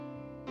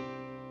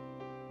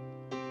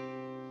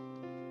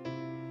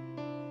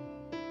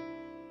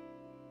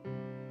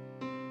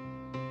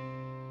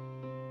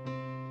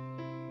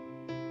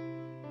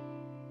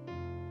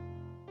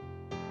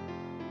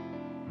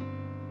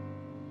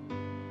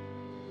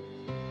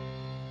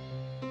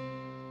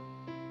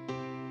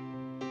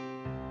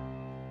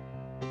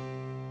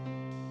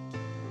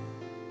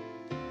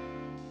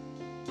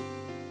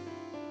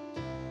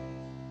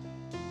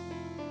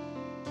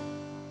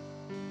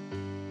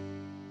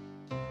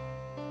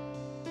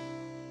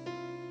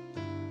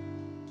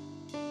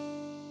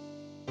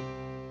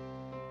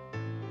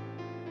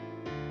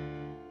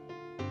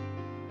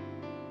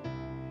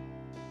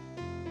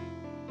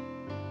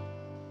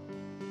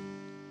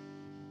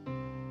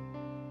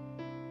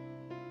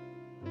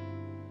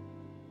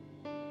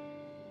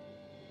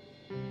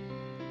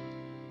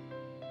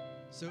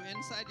So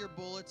inside your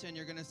bulletin,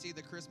 you're going to see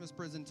the Christmas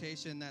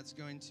presentation that's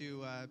going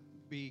to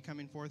be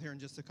coming forth here in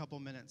just a couple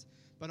minutes.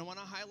 But I want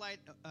to highlight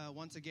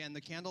once again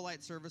the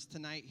candlelight service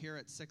tonight here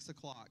at 6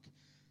 o'clock.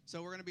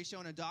 So we're going to be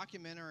showing a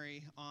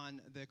documentary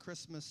on the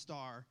Christmas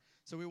star.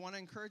 So we want to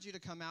encourage you to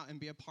come out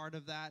and be a part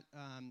of that.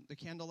 The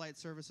candlelight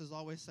service is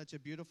always such a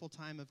beautiful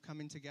time of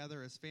coming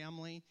together as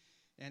family.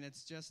 And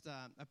it's just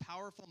a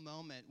powerful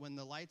moment when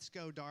the lights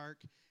go dark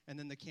and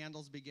then the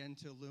candles begin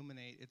to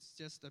illuminate. It's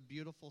just a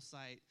beautiful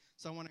sight.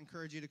 So I want to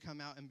encourage you to come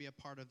out and be a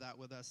part of that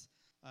with us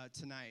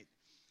tonight.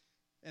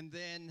 And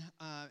then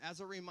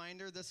as a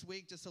reminder this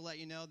week, just to let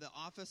you know, the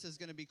office is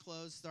going to be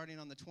closed starting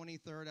on the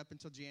 23rd up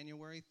until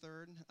January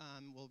 3rd.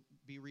 Will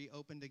be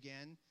reopened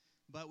again.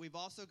 But we've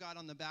also got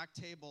on the back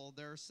table,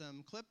 there are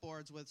some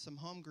clipboards with some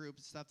home group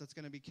stuff that's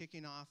going to be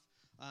kicking off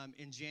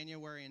in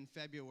January and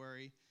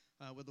February.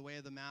 With the Way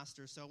of the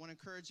Master. So I want to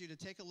encourage you to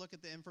take a look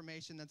at the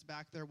information that's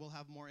back there. We'll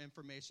have more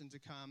information to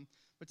come.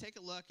 But take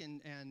a look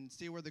and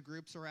see where the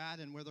groups are at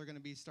and where they're going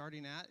to be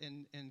starting at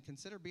and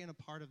consider being a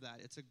part of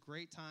that. It's a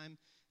great time,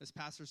 as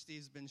Pastor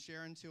Steve's been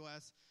sharing to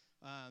us.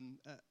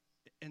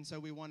 And so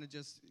we want to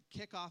just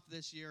kick off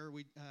this year.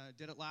 We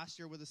did it last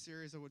year with a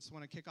series. I just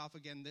want to kick off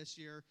again this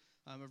year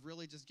of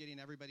really just getting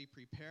everybody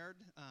prepared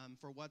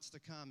for what's to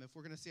come. If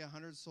we're going to see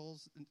 100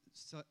 souls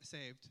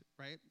saved,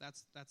 right,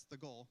 that's the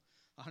goal.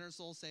 100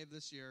 souls saved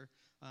this year,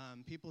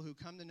 people who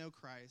come to know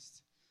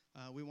Christ.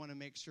 We want to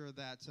make sure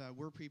that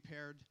we're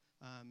prepared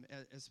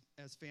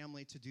as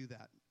family to do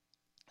that.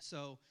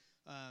 So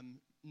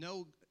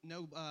no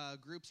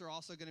groups are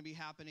also going to be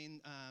happening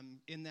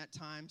in that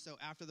time. So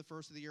after the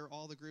first of the year,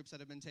 all the groups that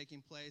have been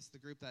taking place, the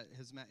group that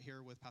has met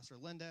here with Pastor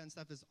Linda and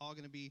stuff is all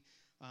going to be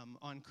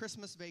on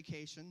Christmas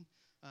vacation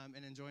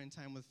and enjoying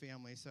time with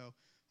family. So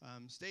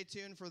stay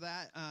tuned for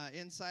that.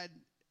 Inside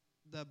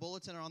the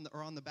bulletin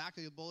or on the back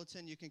of the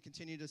bulletin, you can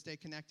continue to stay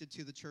connected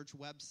to the church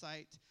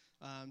website.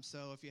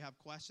 So if you have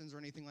questions or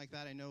anything like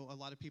that, I know a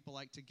lot of people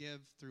like to give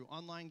through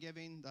online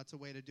giving. That's a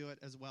way to do it,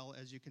 as well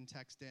as you can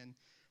text in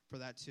for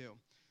that too.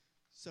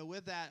 So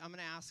with that, I'm going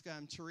to ask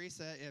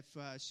Teresa if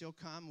she'll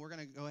come. We're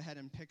going to go ahead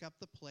and pick up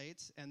the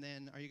plates. And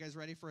then are you guys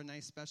ready for a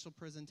nice special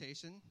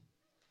presentation?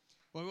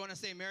 Well, we want to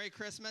say Merry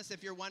Christmas.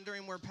 If you're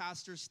wondering where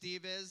Pastor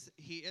Steve is,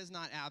 he is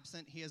not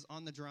absent. He is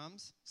on the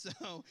drums.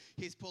 So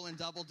he's pulling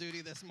double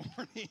duty this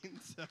morning.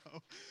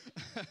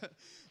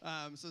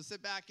 So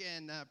sit back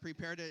and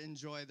prepare to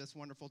enjoy this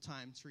wonderful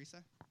time.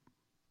 Teresa?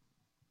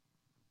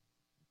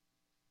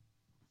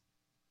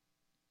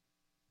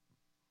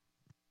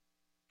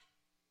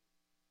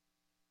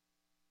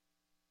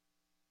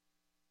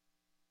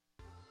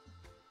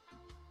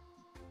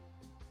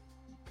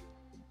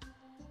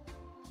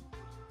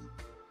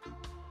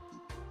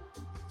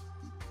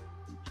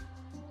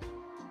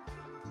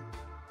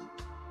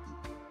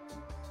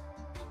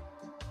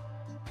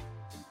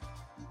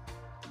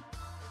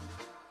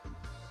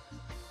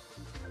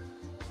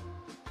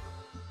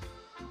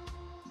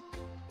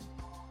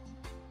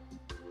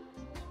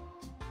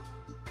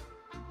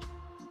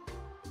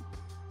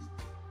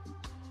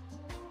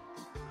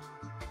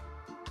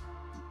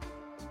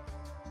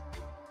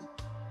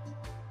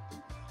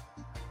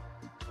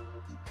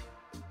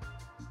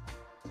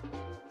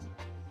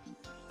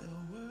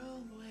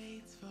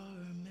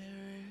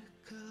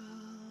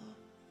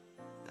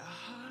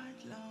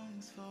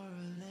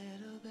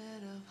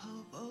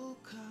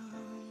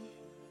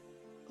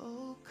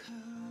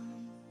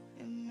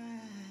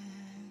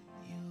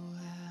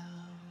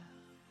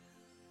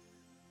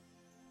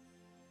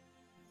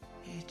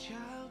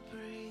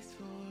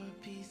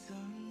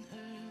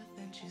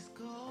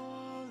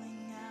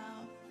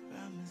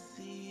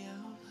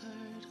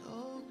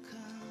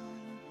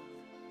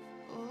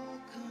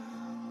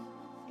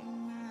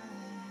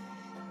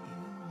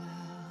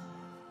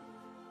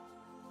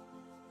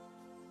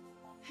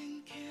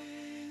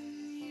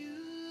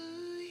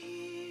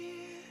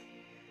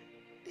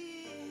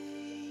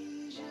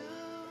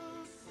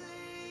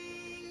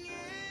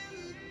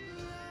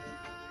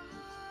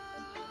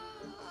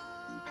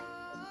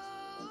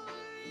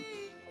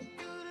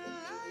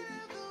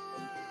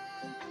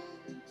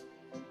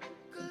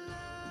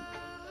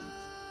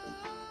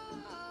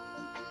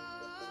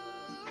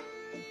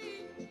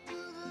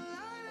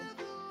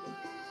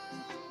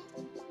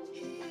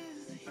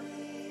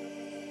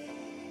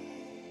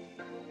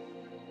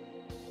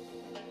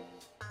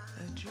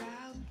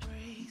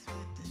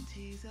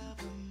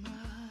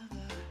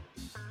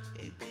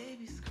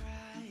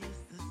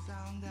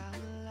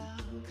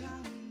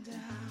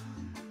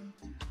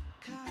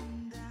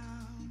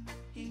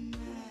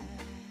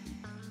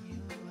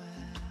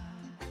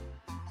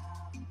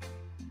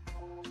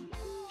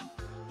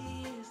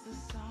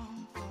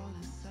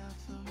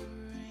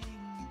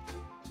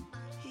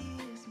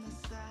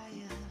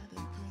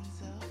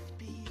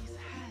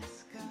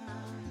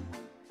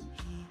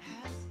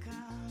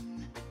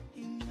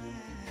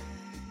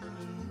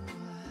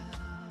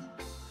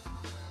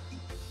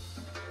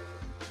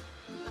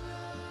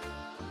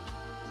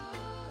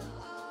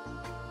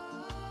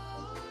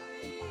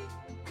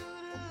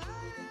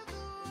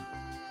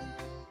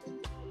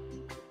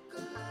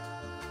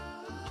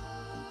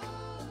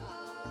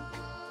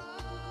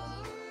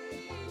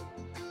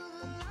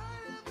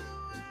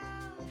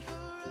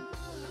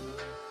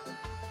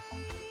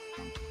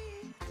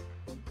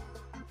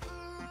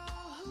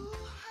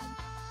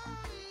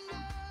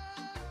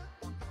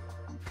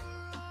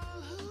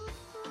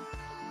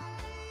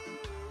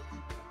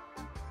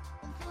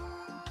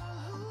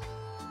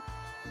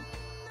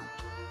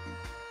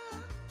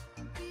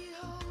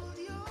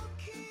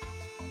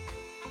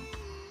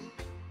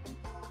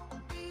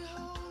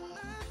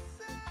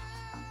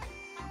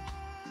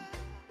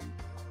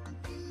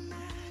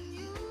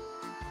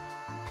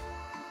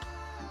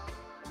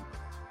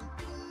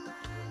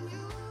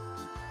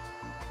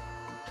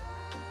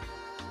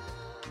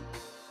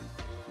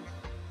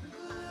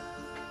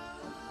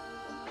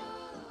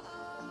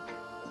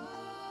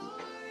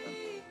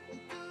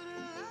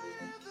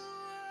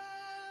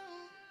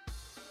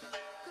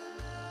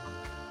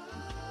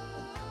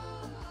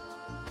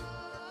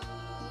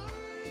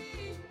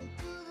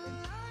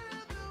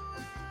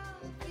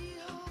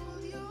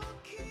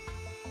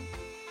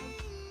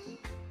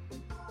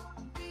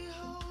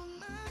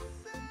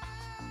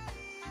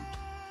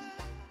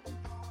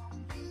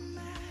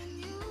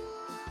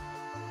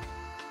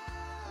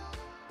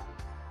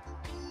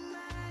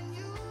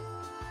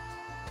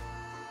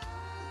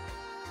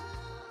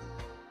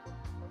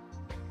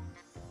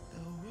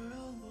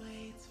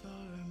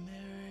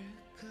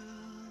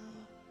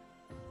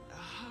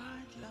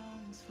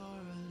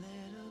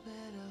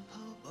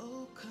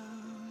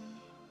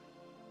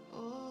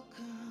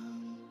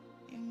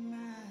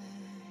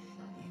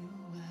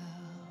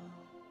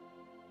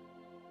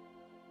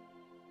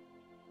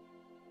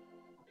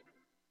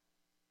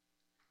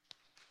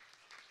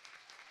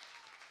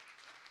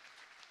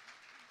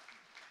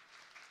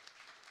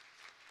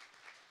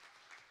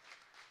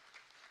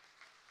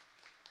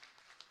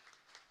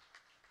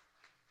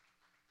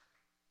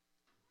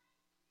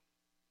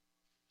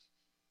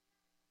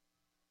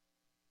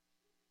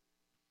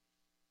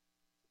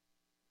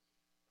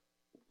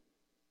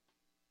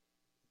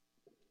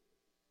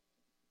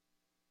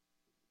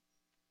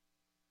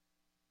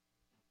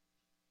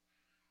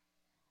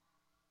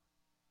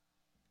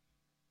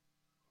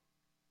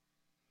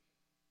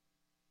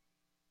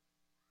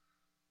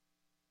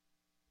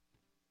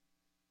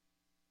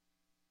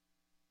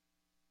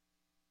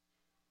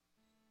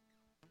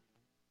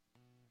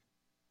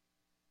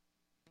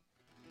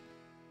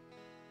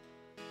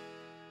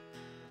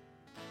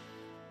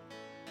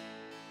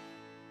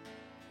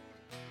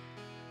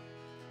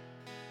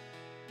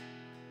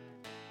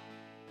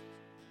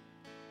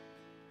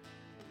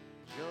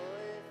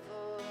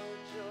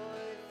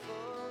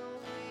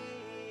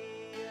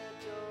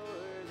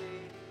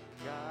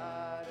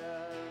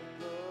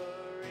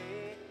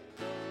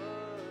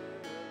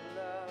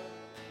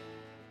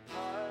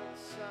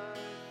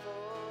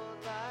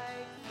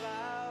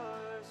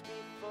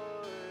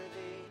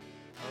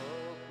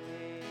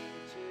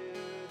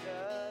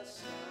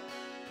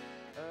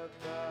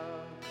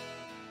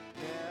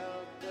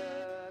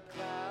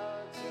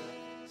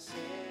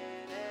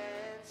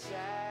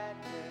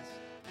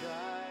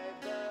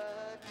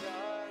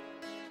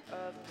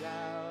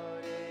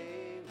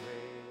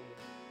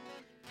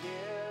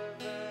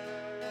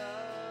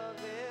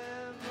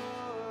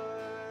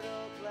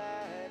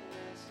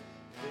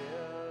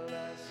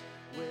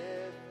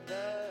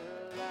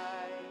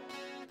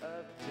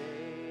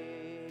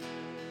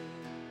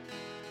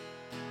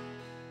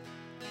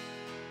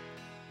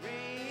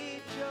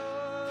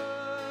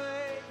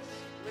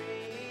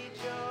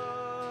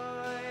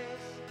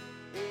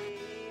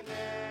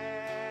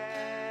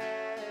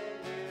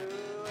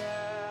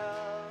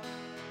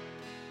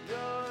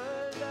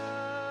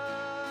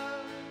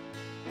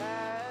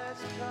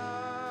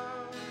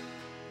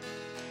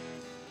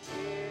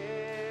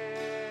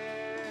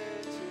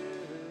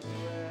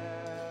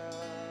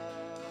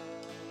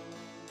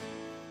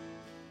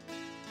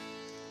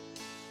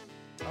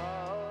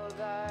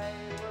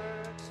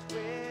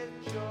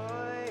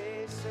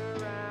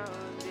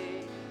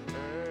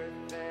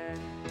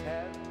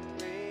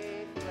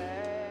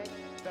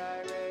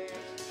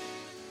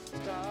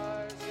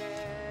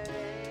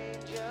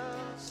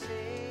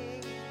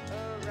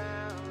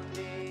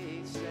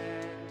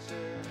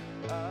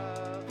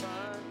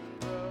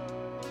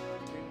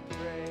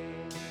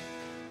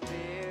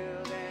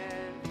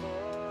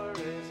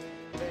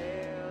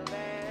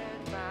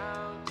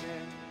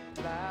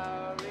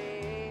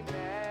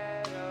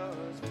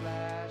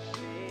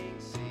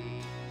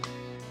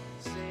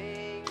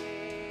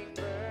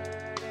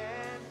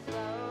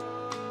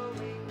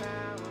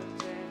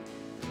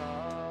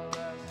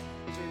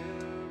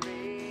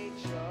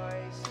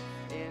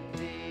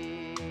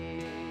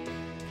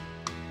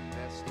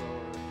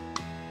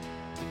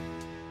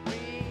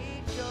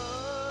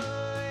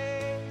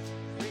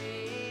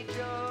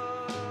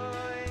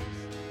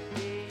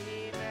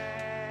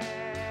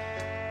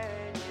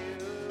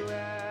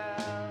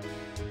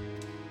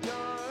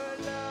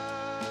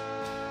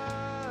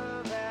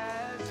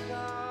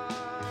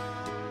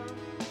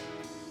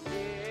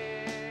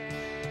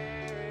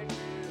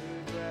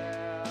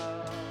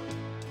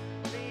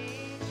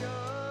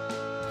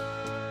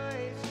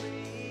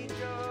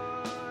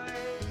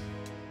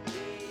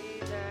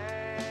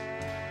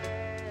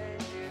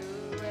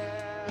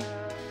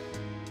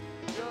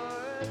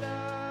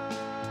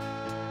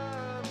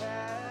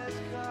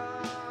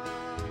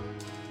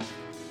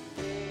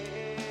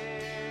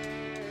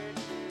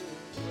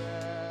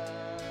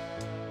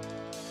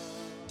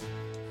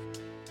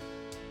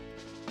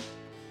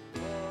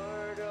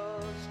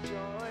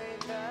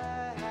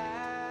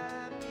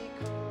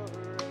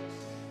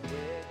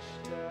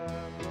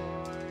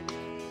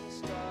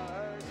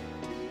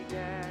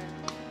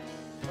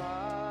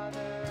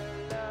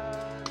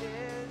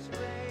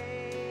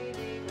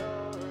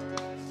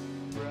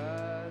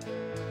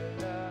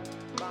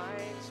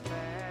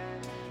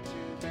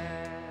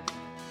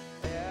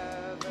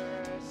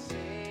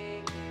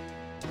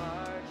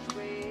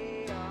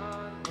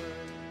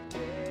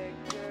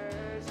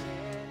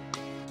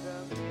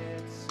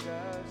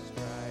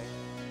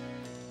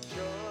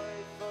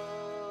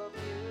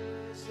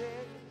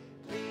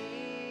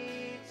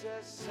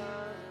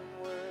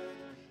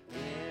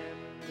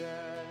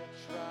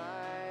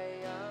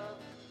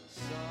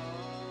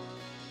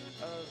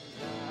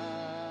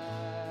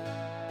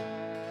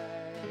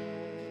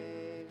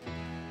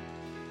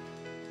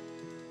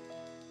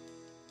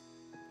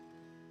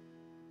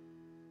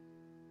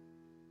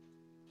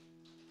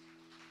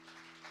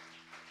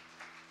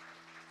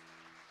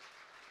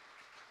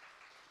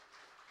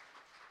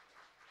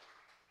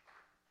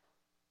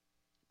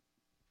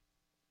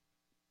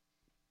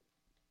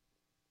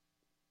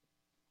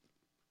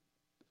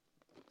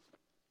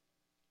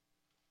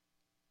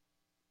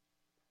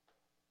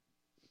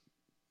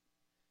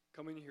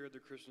 Coming to hear the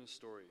Christmas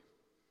story.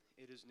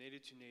 It is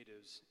native to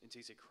natives and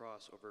takes a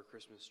cross over a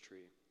Christmas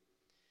tree.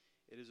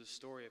 It is a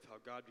story of how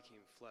God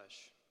became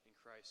flesh and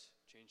Christ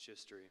changed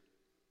history.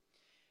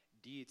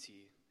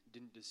 Deity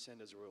didn't descend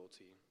as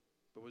royalty,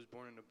 but was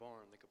born in a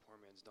barn like a poor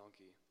man's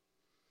donkey.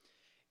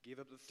 Gave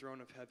up the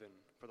throne of heaven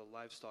for the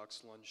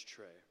livestock's lunch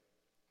tray.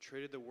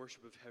 Traded the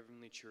worship of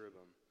heavenly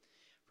cherubim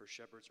for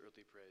shepherds'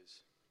 earthly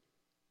praise.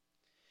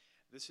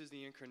 This is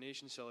the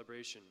incarnation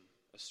celebration,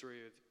 a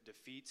story of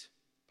defeat,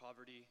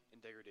 poverty,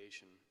 and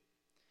degradation.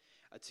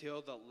 A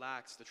tale that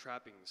lacks the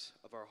trappings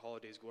of our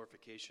holiday's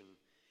glorification,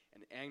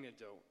 an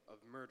anecdote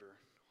of murder,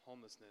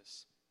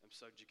 homelessness, and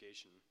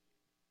subjugation.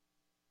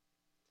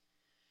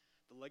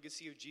 The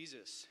legacy of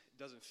Jesus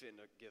doesn't fit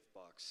in a gift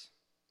box.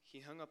 He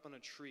hung up on a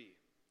tree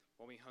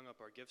while we hung up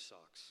our gift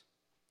socks.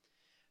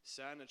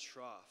 Sat in a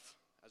trough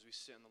as we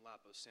sit in the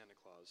lap of Santa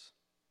Claus.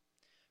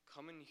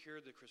 Come and hear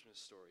the Christmas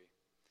story.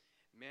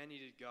 Man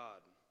needed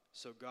God,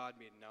 so God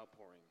made an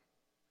outpouring.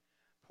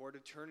 Poured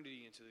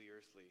eternity into the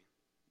earthly,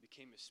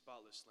 became a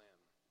spotless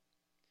lamb.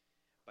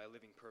 By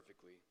living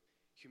perfectly,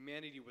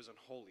 humanity was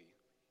unholy,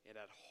 and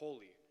at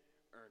holy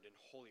earned in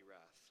holy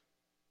wrath.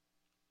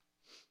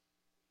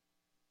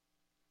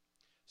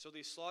 So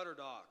they slaughtered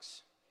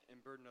ox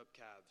and burdened up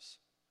calves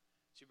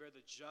to bear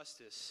the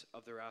justice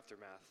of their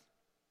aftermath.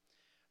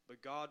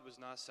 But God was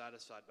not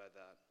satisfied by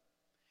that.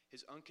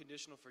 His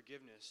unconditional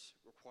forgiveness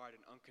required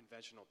an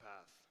unconventional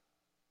path.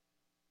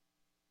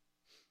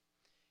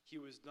 He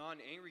was not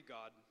an angry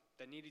God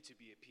that needed to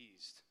be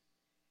appeased.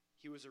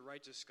 He was a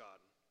righteous God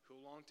who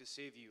longed to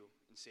save you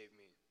and save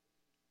me.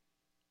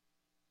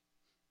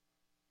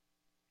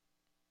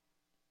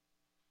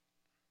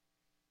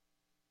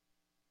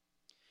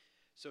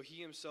 So he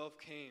himself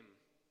came,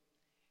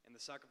 and the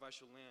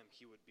sacrificial lamb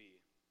he would be.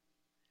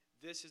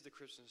 This is the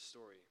Christmas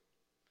story,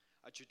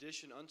 a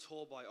tradition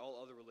untold by all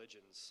other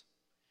religions,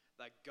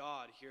 that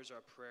God hears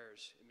our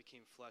prayers and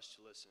became flesh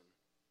to listen.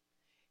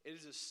 It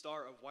is the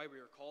start of why we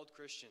are called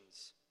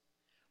Christians.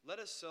 Let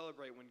us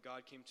celebrate when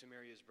God came to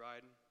marry his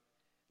bride.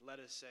 Let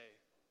us say,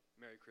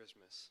 Merry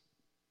Christmas.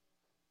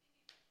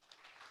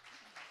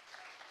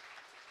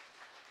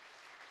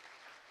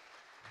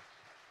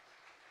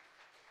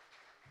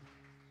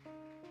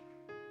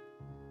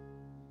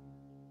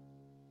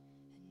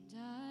 And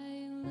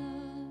I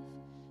love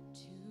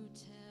to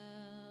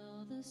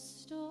tell the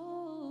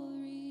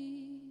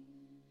story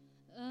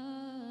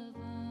of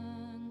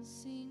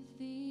unseen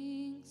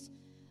things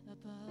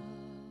above,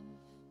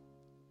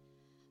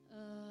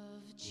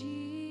 of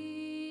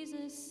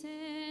Jesus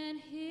and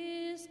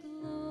his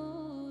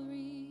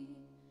glory,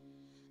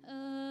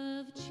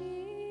 of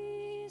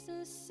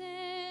Jesus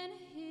and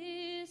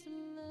his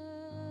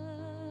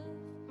love.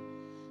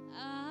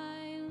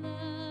 I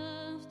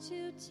love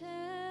to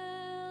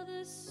tell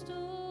the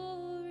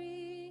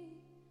story,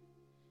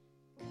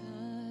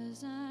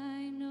 'cause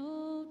I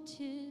know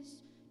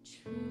 'tis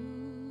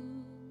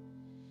true.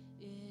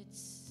 It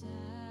satisfies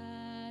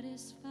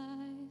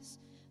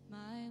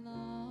my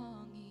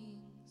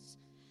longings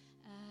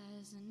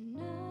as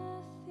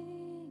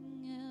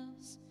nothing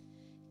else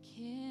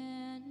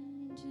can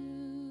do.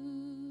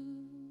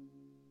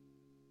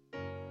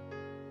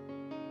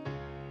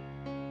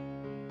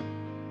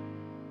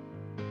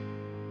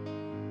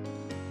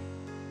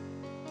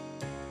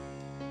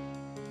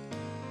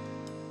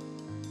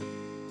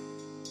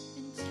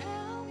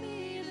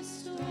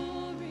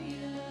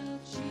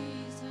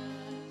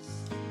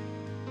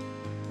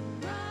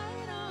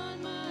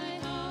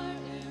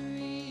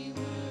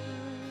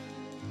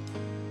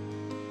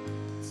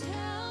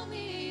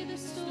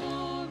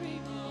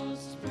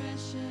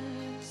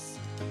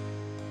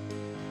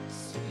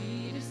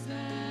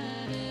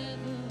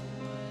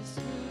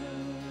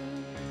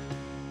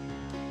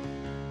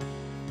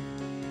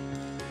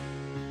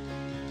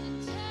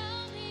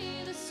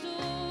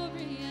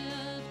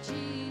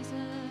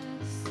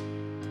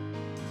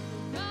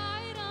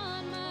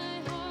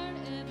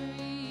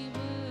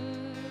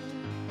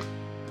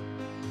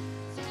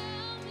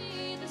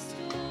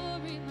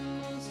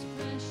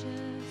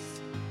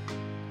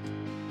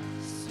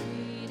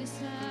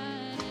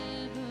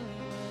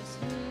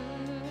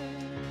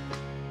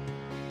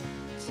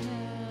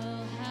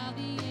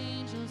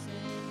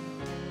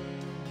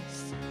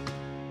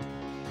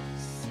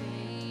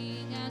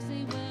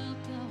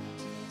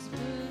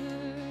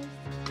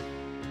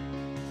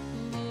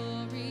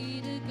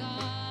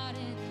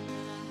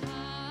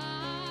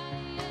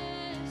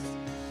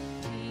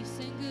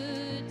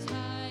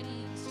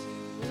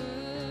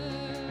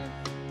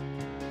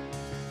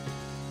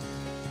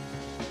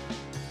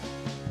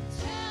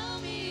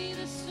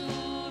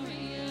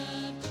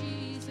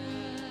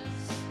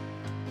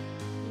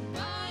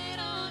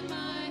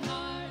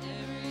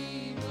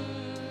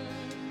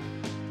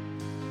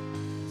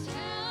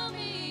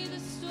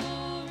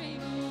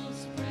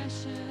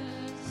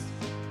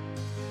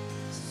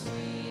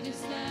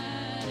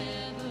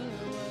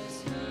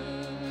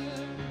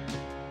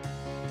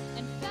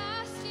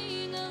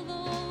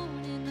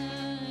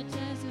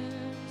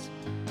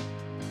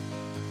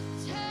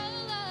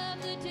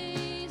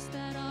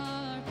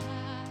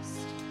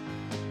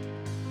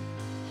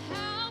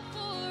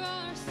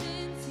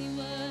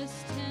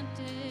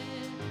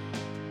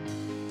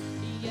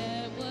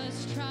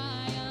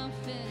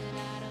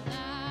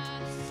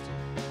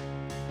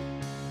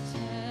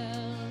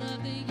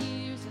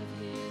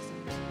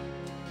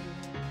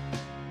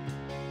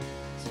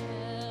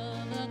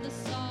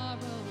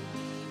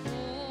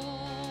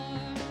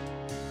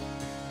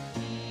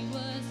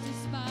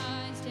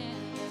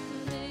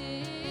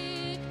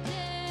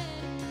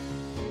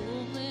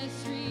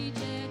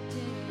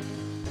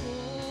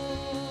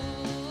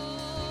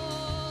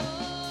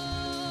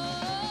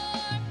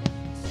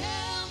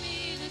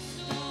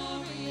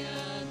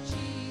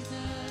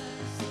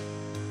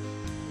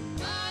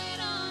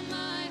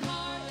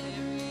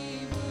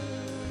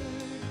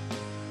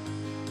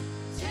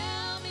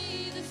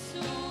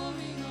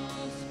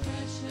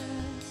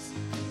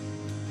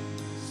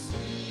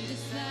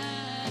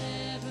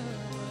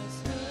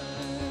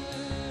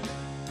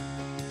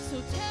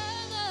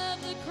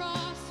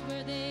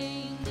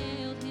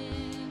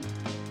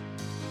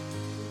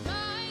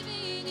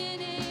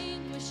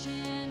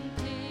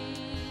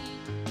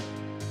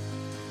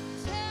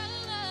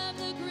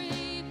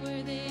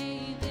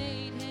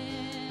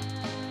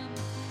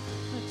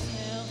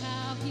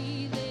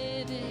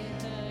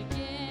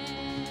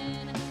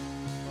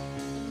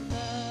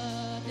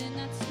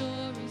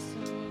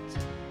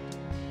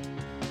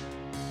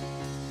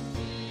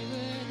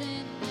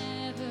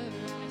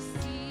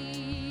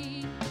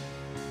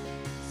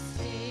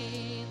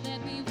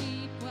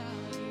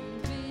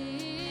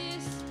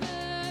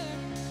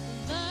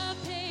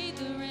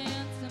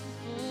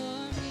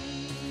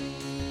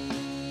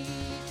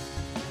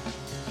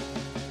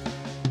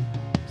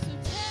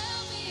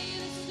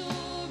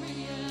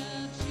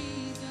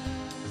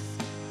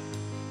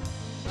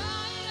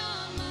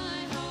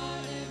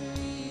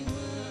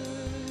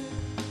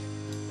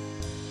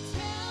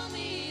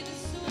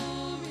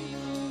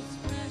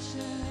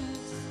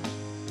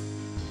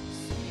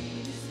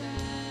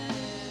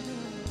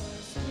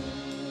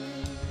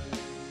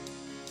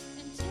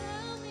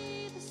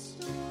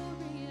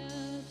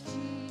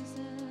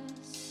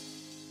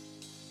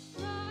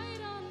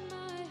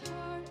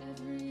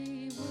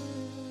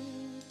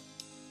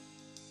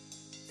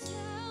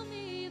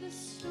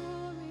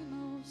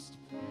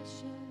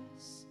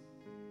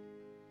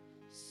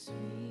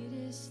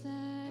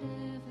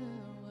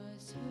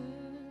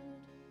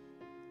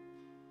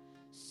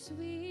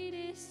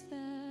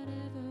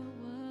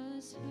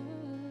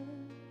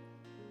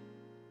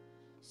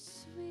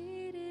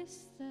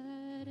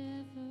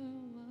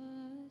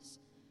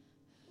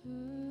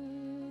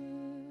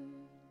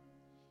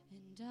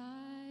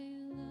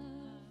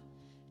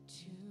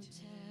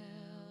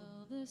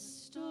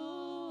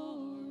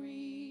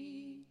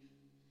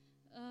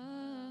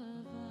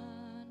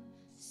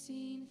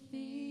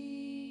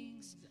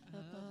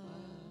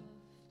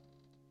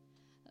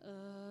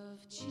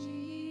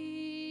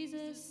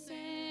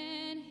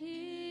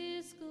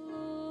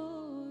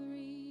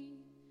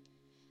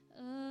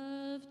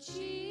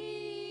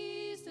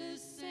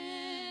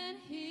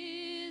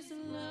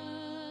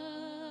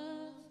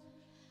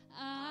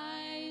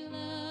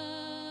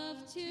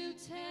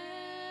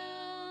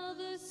 tell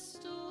the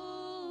story,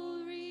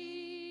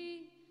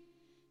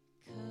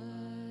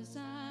 'cause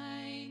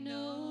I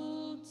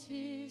know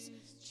 'tis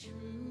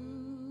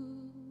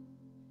true.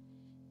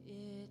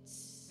 It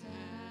satisfies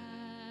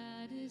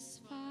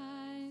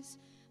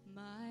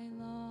my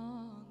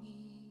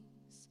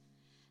longings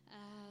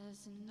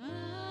as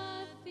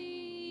nothing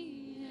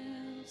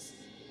else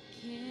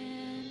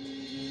can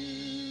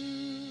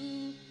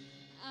do.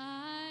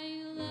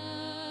 I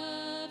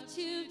love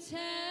to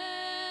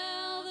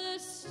tell the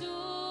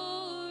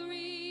story.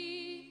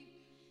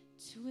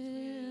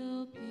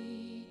 'Twill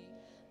be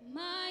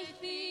my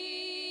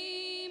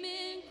theme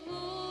in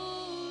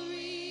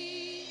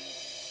glory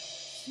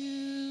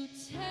to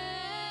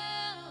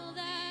tell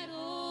that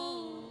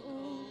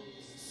old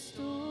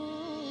story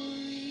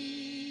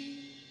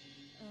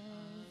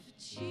of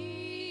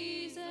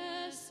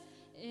Jesus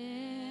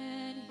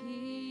and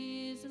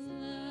his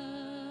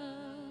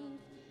love,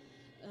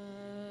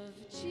 of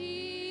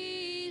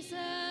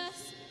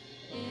Jesus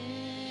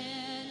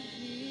and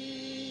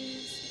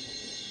his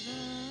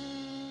love.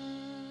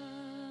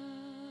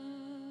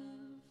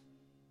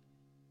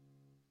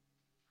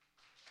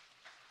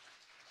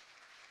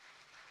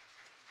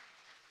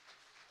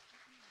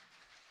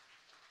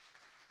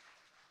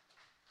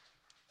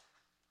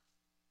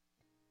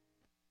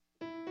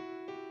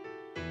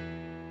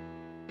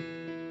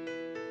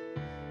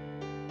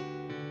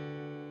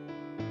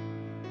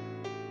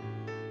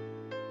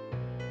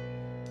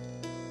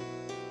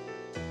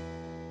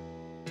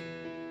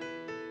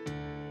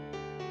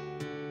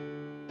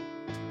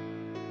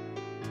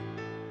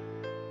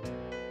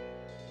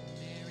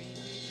 Mary,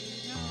 did you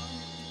know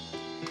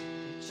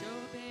that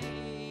your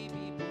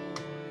baby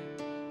boy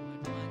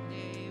would one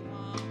day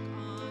walk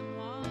on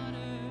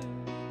water?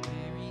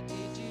 Mary,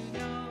 did you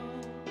know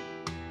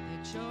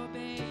that your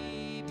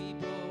baby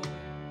boy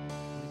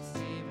would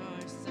save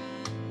our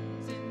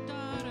sons and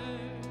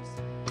daughters?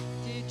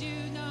 Did you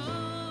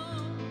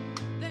know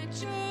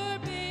that your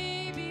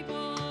baby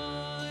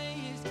boy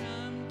has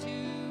come to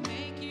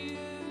make you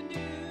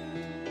new?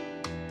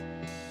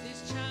 This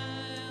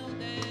child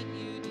that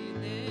you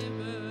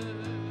deliver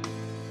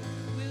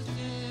will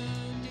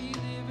soon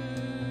deliver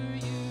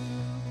you.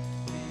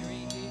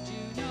 Mary, did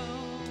you know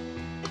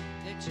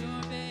that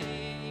your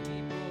baby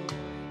boy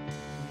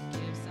would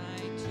give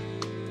sight to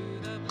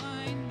the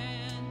blind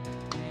man?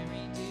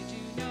 Mary, did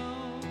you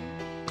know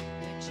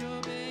that your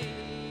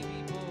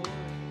baby boy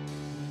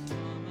would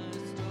calm a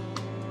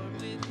storm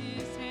with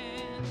his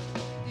hand?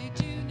 Did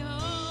you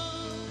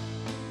know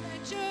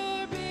that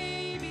your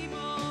baby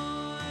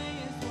boy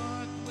has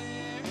walked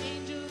where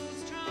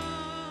angels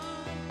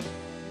trod?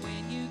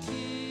 When you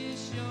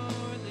kiss your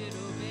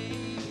little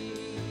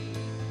baby,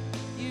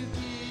 you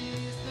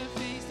kiss the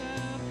face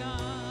of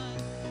God.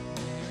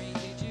 Mary,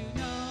 did you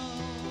know?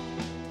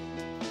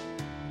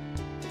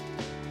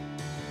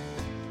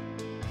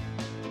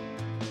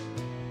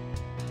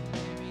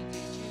 Mary,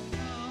 did you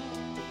know?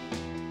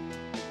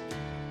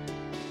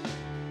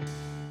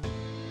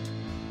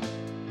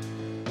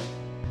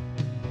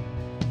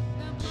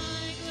 The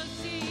blind will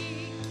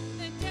see,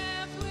 the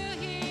deaf will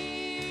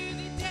hear,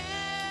 the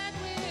dead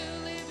will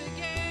live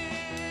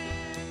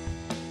again.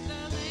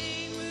 The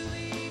lame will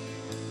leap,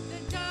 the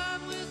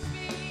dumb will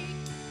speak,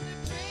 the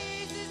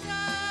praises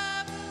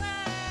of the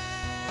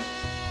Lamb.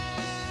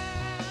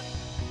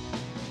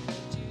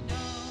 Did you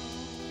know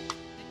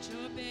that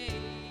your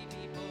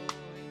baby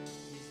boy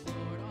is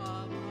Lord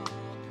of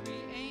all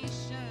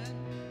creation?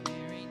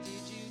 Mary,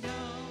 did you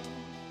know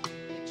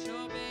that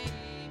your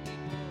baby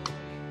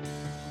boy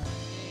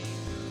one day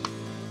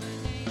rule the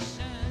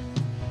nation?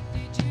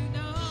 Did you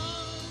know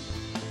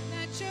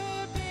that your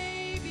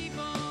baby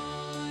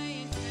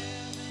boy is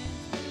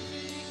heaven's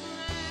perfect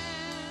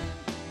lamb?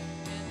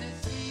 And the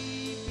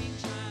sleeping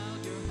child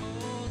you're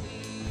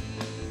holding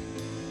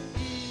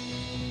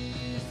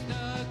is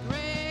the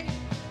great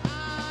I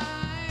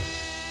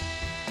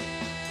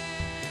am.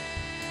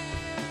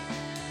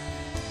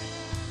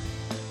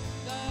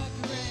 The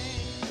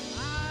great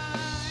I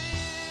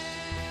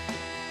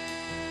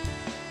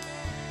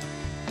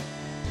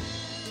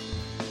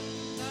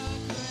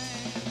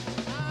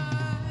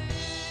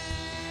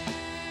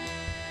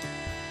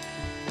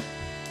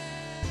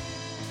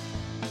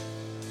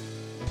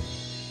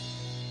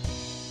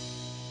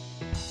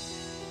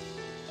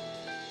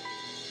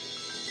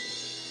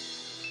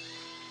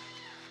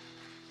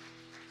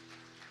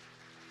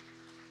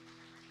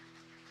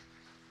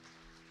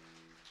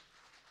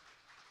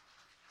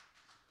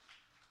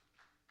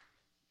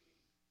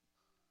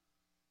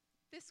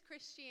This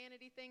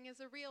Christianity thing is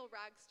a real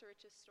rags to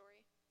riches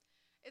story.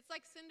 It's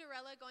like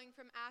Cinderella going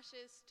from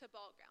ashes to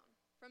ball gown,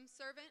 from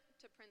servant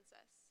to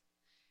princess.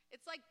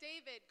 It's like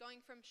David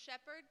going from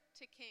shepherd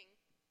to king,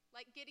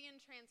 like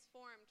Gideon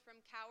transformed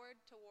from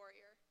coward to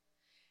warrior.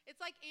 It's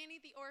like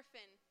Annie the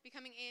orphan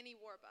becoming Annie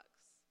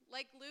Warbucks,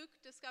 like Luke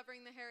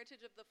discovering the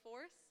heritage of the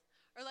Force,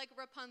 or like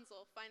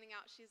Rapunzel finding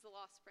out she's the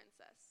lost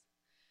princess.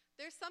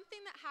 There's something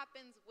that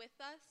happens with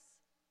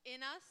us, in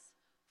us,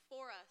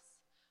 for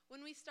us,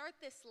 when we start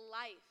this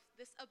life,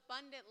 this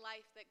abundant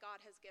life that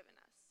God has given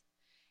us.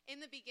 In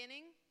the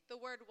beginning,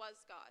 the Word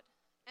was God,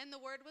 and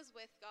the Word was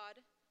with God,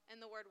 and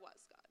the Word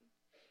was God.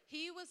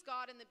 He was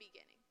God in the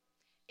beginning.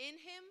 In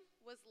him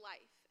was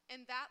life,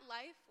 and that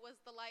life was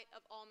the light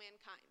of all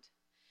mankind,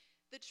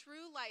 the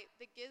true light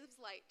that gives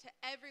light to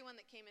everyone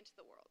that came into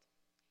the world.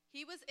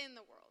 He was in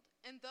the world,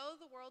 and though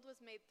the world was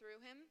made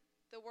through him,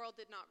 the world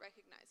did not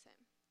recognize him.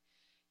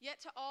 Yet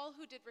to all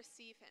who did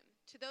receive him,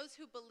 to those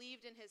who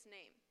believed in his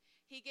name,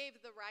 he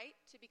gave the right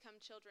to become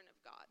children of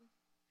God.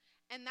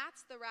 And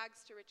that's the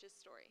rags to riches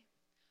story.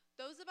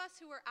 Those of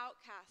us who were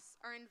outcasts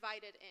are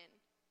invited in.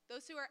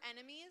 Those who are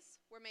enemies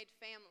were made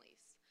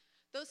families.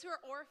 Those who are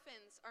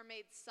orphans are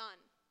made son,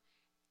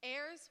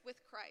 heirs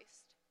with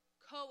Christ,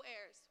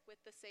 co-heirs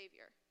with the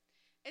Savior.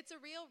 It's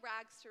a real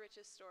rags to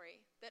riches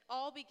story that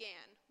all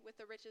began with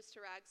the riches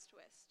to rags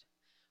twist.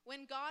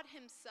 When God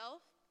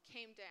himself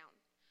came down,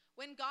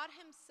 when God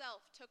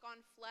himself took on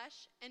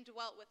flesh and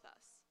dwelt with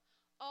us.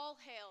 All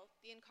hail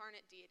the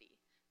incarnate deity,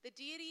 the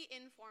deity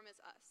in form as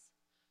us.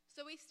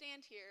 So we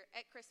stand here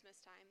at Christmas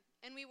time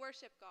and we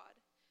worship God,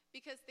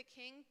 because the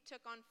King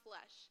took on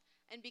flesh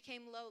and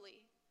became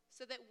lowly,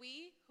 so that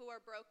we who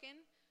are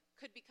broken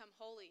could become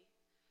holy,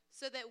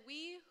 so that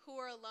we who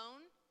are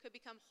alone could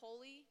become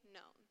wholly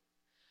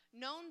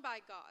known by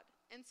God,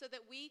 and so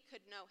that we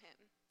could know him.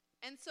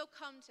 And so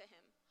come to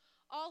him,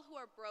 all who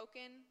are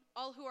broken,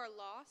 all who are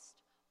lost,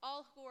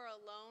 all who are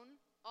alone,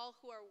 all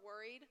who are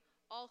worried,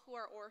 all who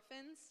are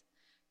orphans.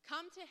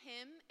 Come to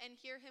him and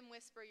hear him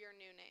whisper your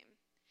new name.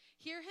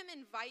 Hear him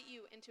invite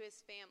you into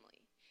his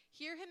family.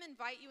 Hear him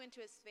invite you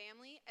into his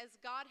family as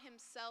God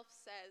himself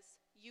says,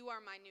 "You are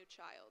my new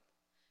child."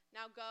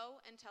 Now go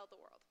and tell the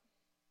world.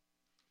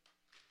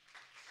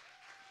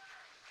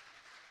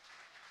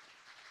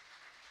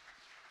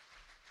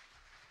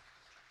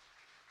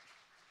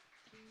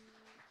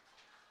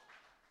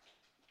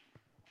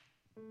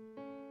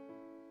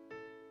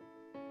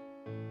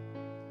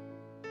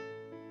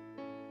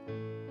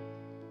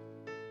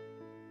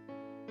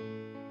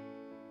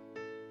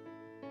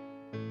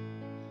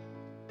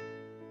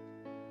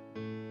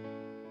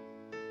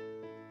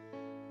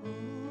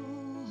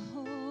 Oh,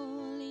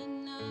 holy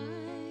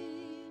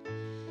night,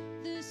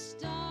 the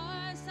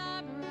stars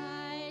are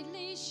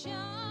brightly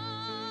shining.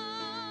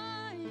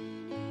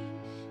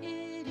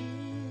 It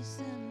is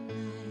the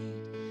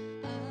night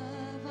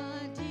of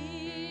our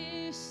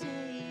dear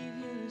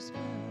Savior's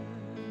birth.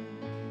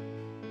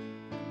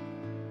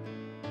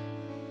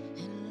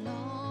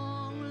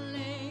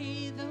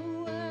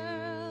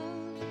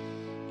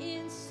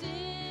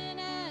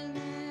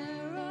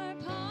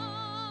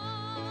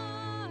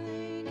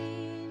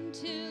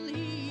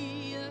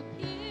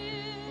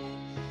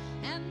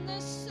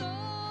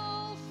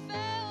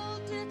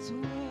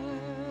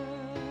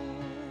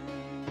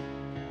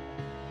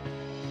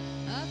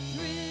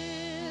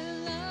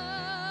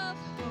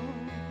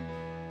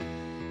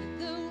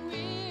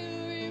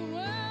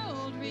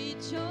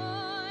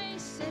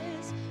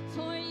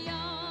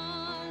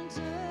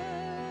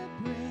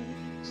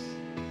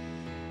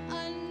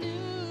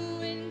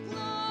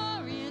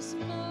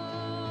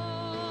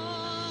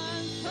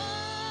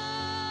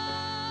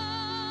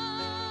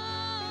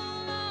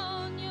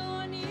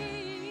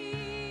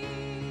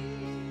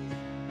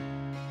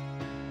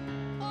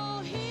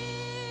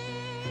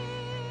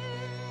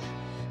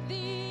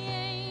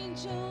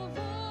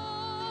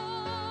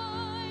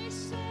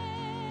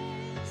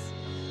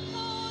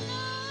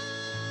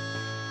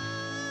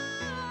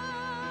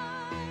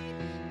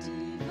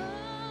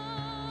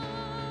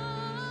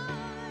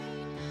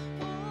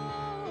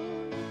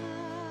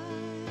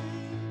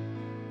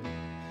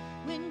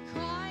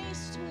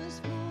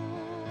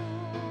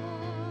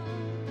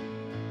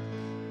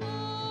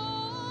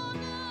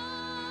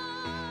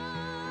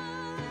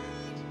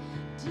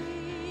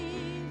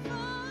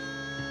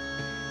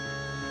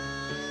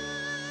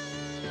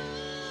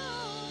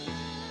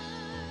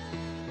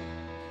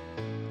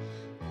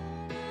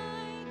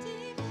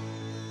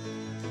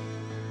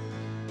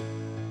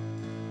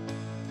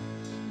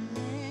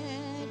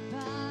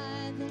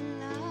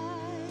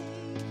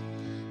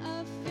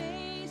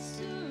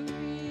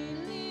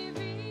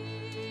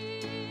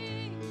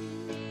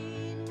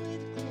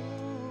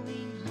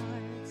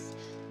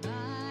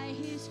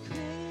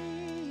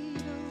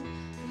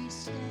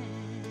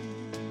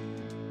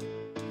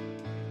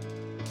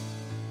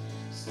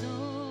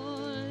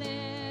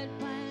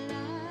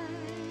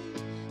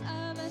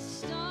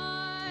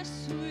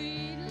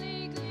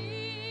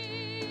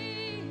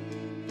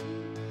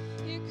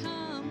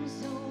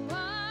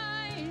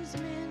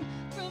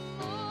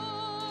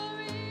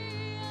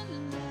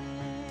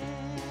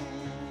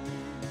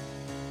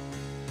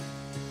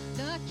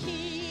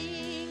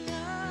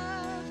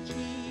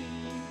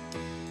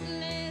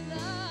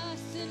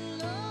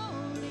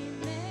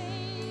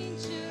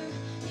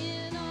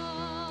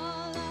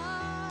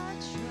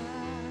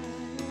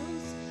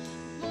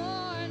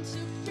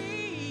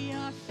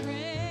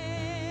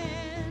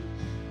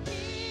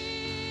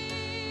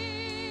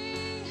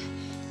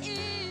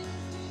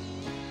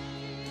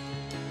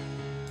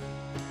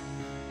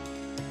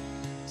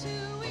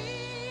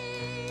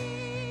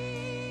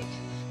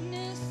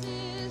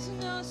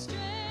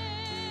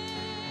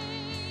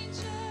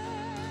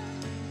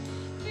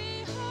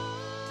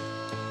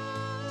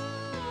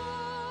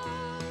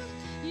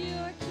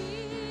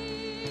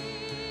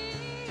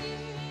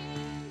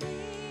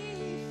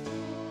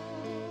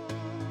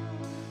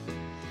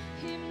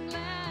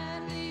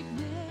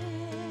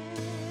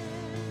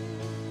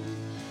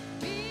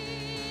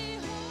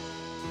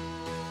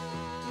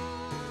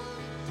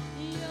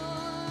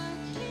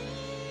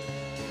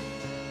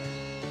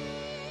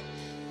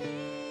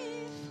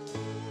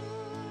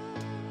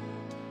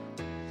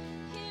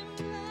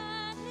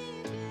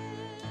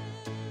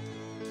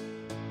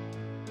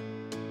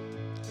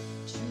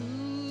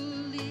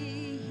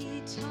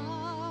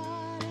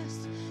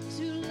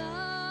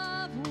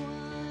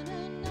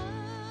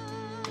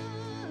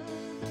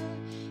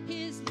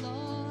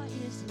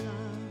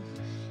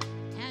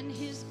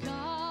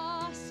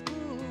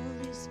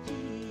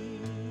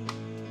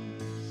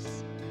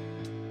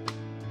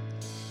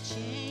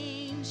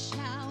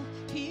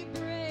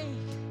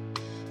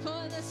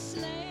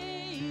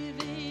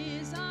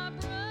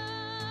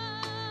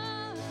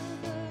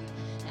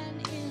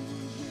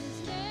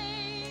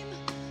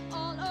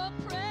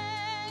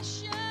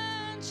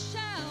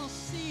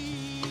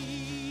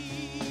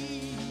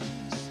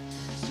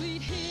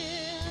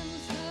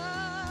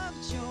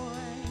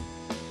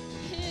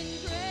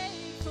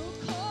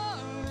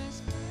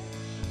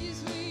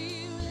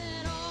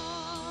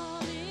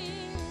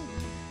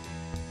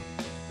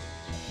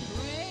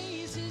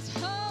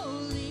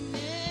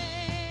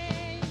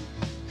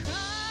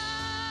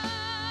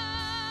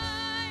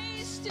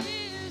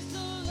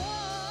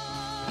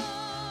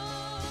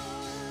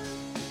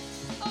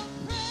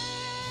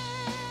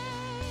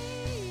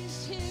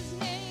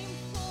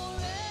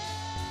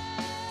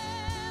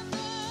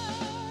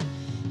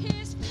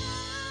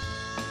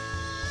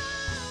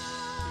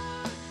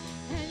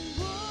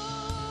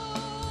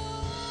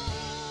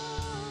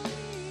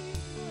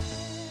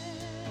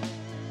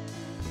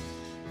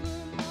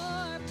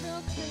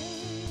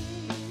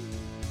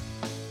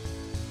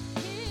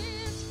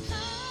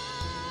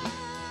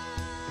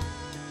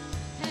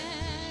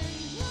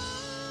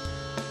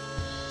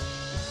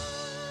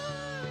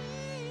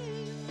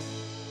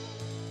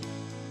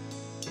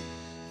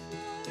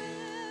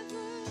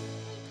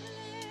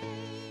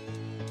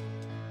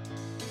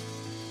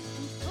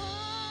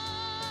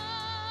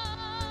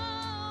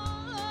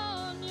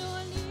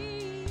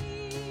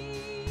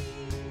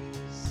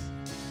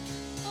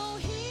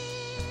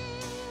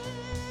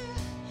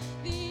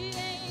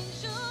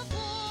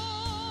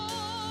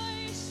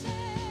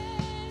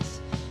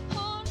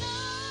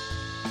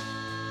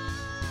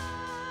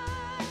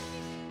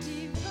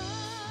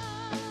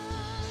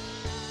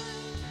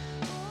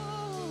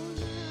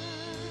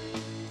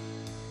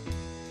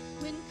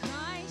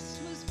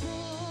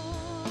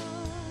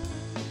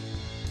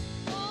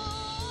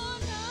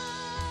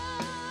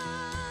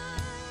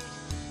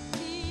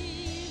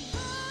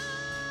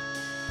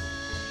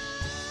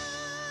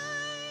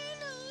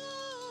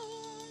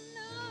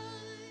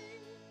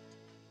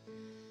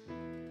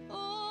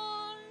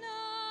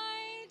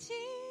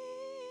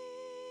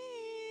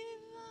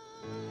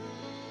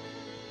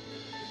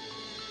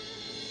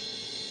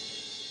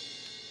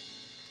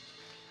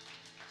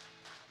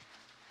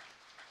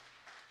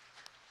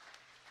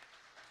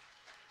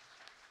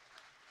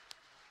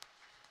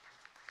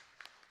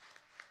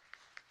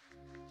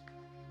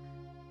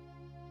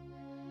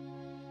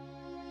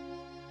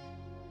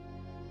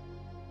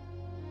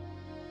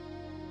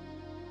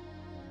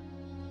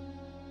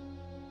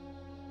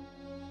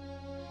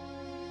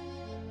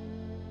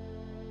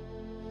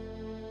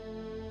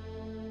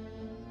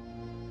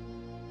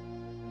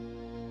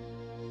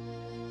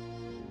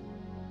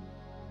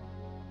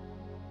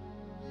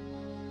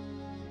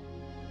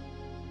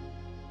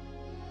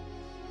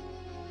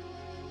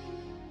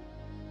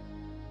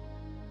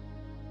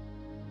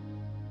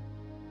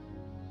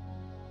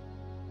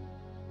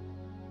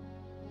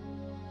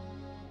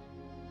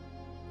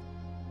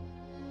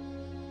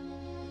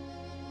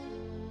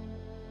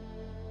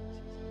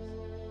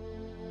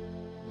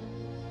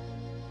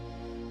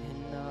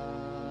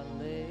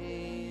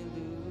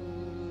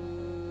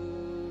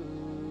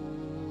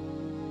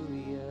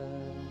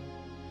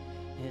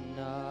 and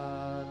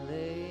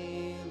alleluia.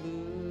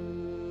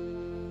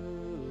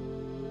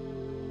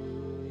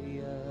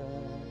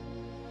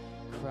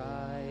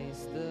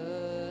 Christ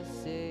the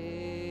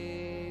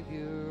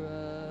Savior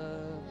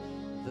of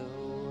the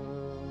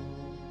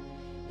world,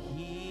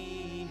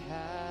 He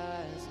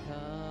has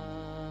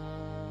come,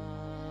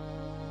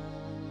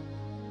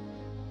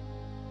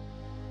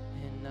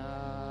 and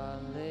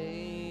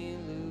alleluia,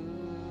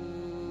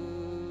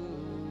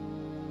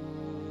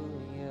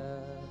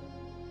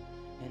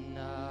 and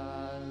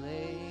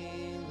alleluia.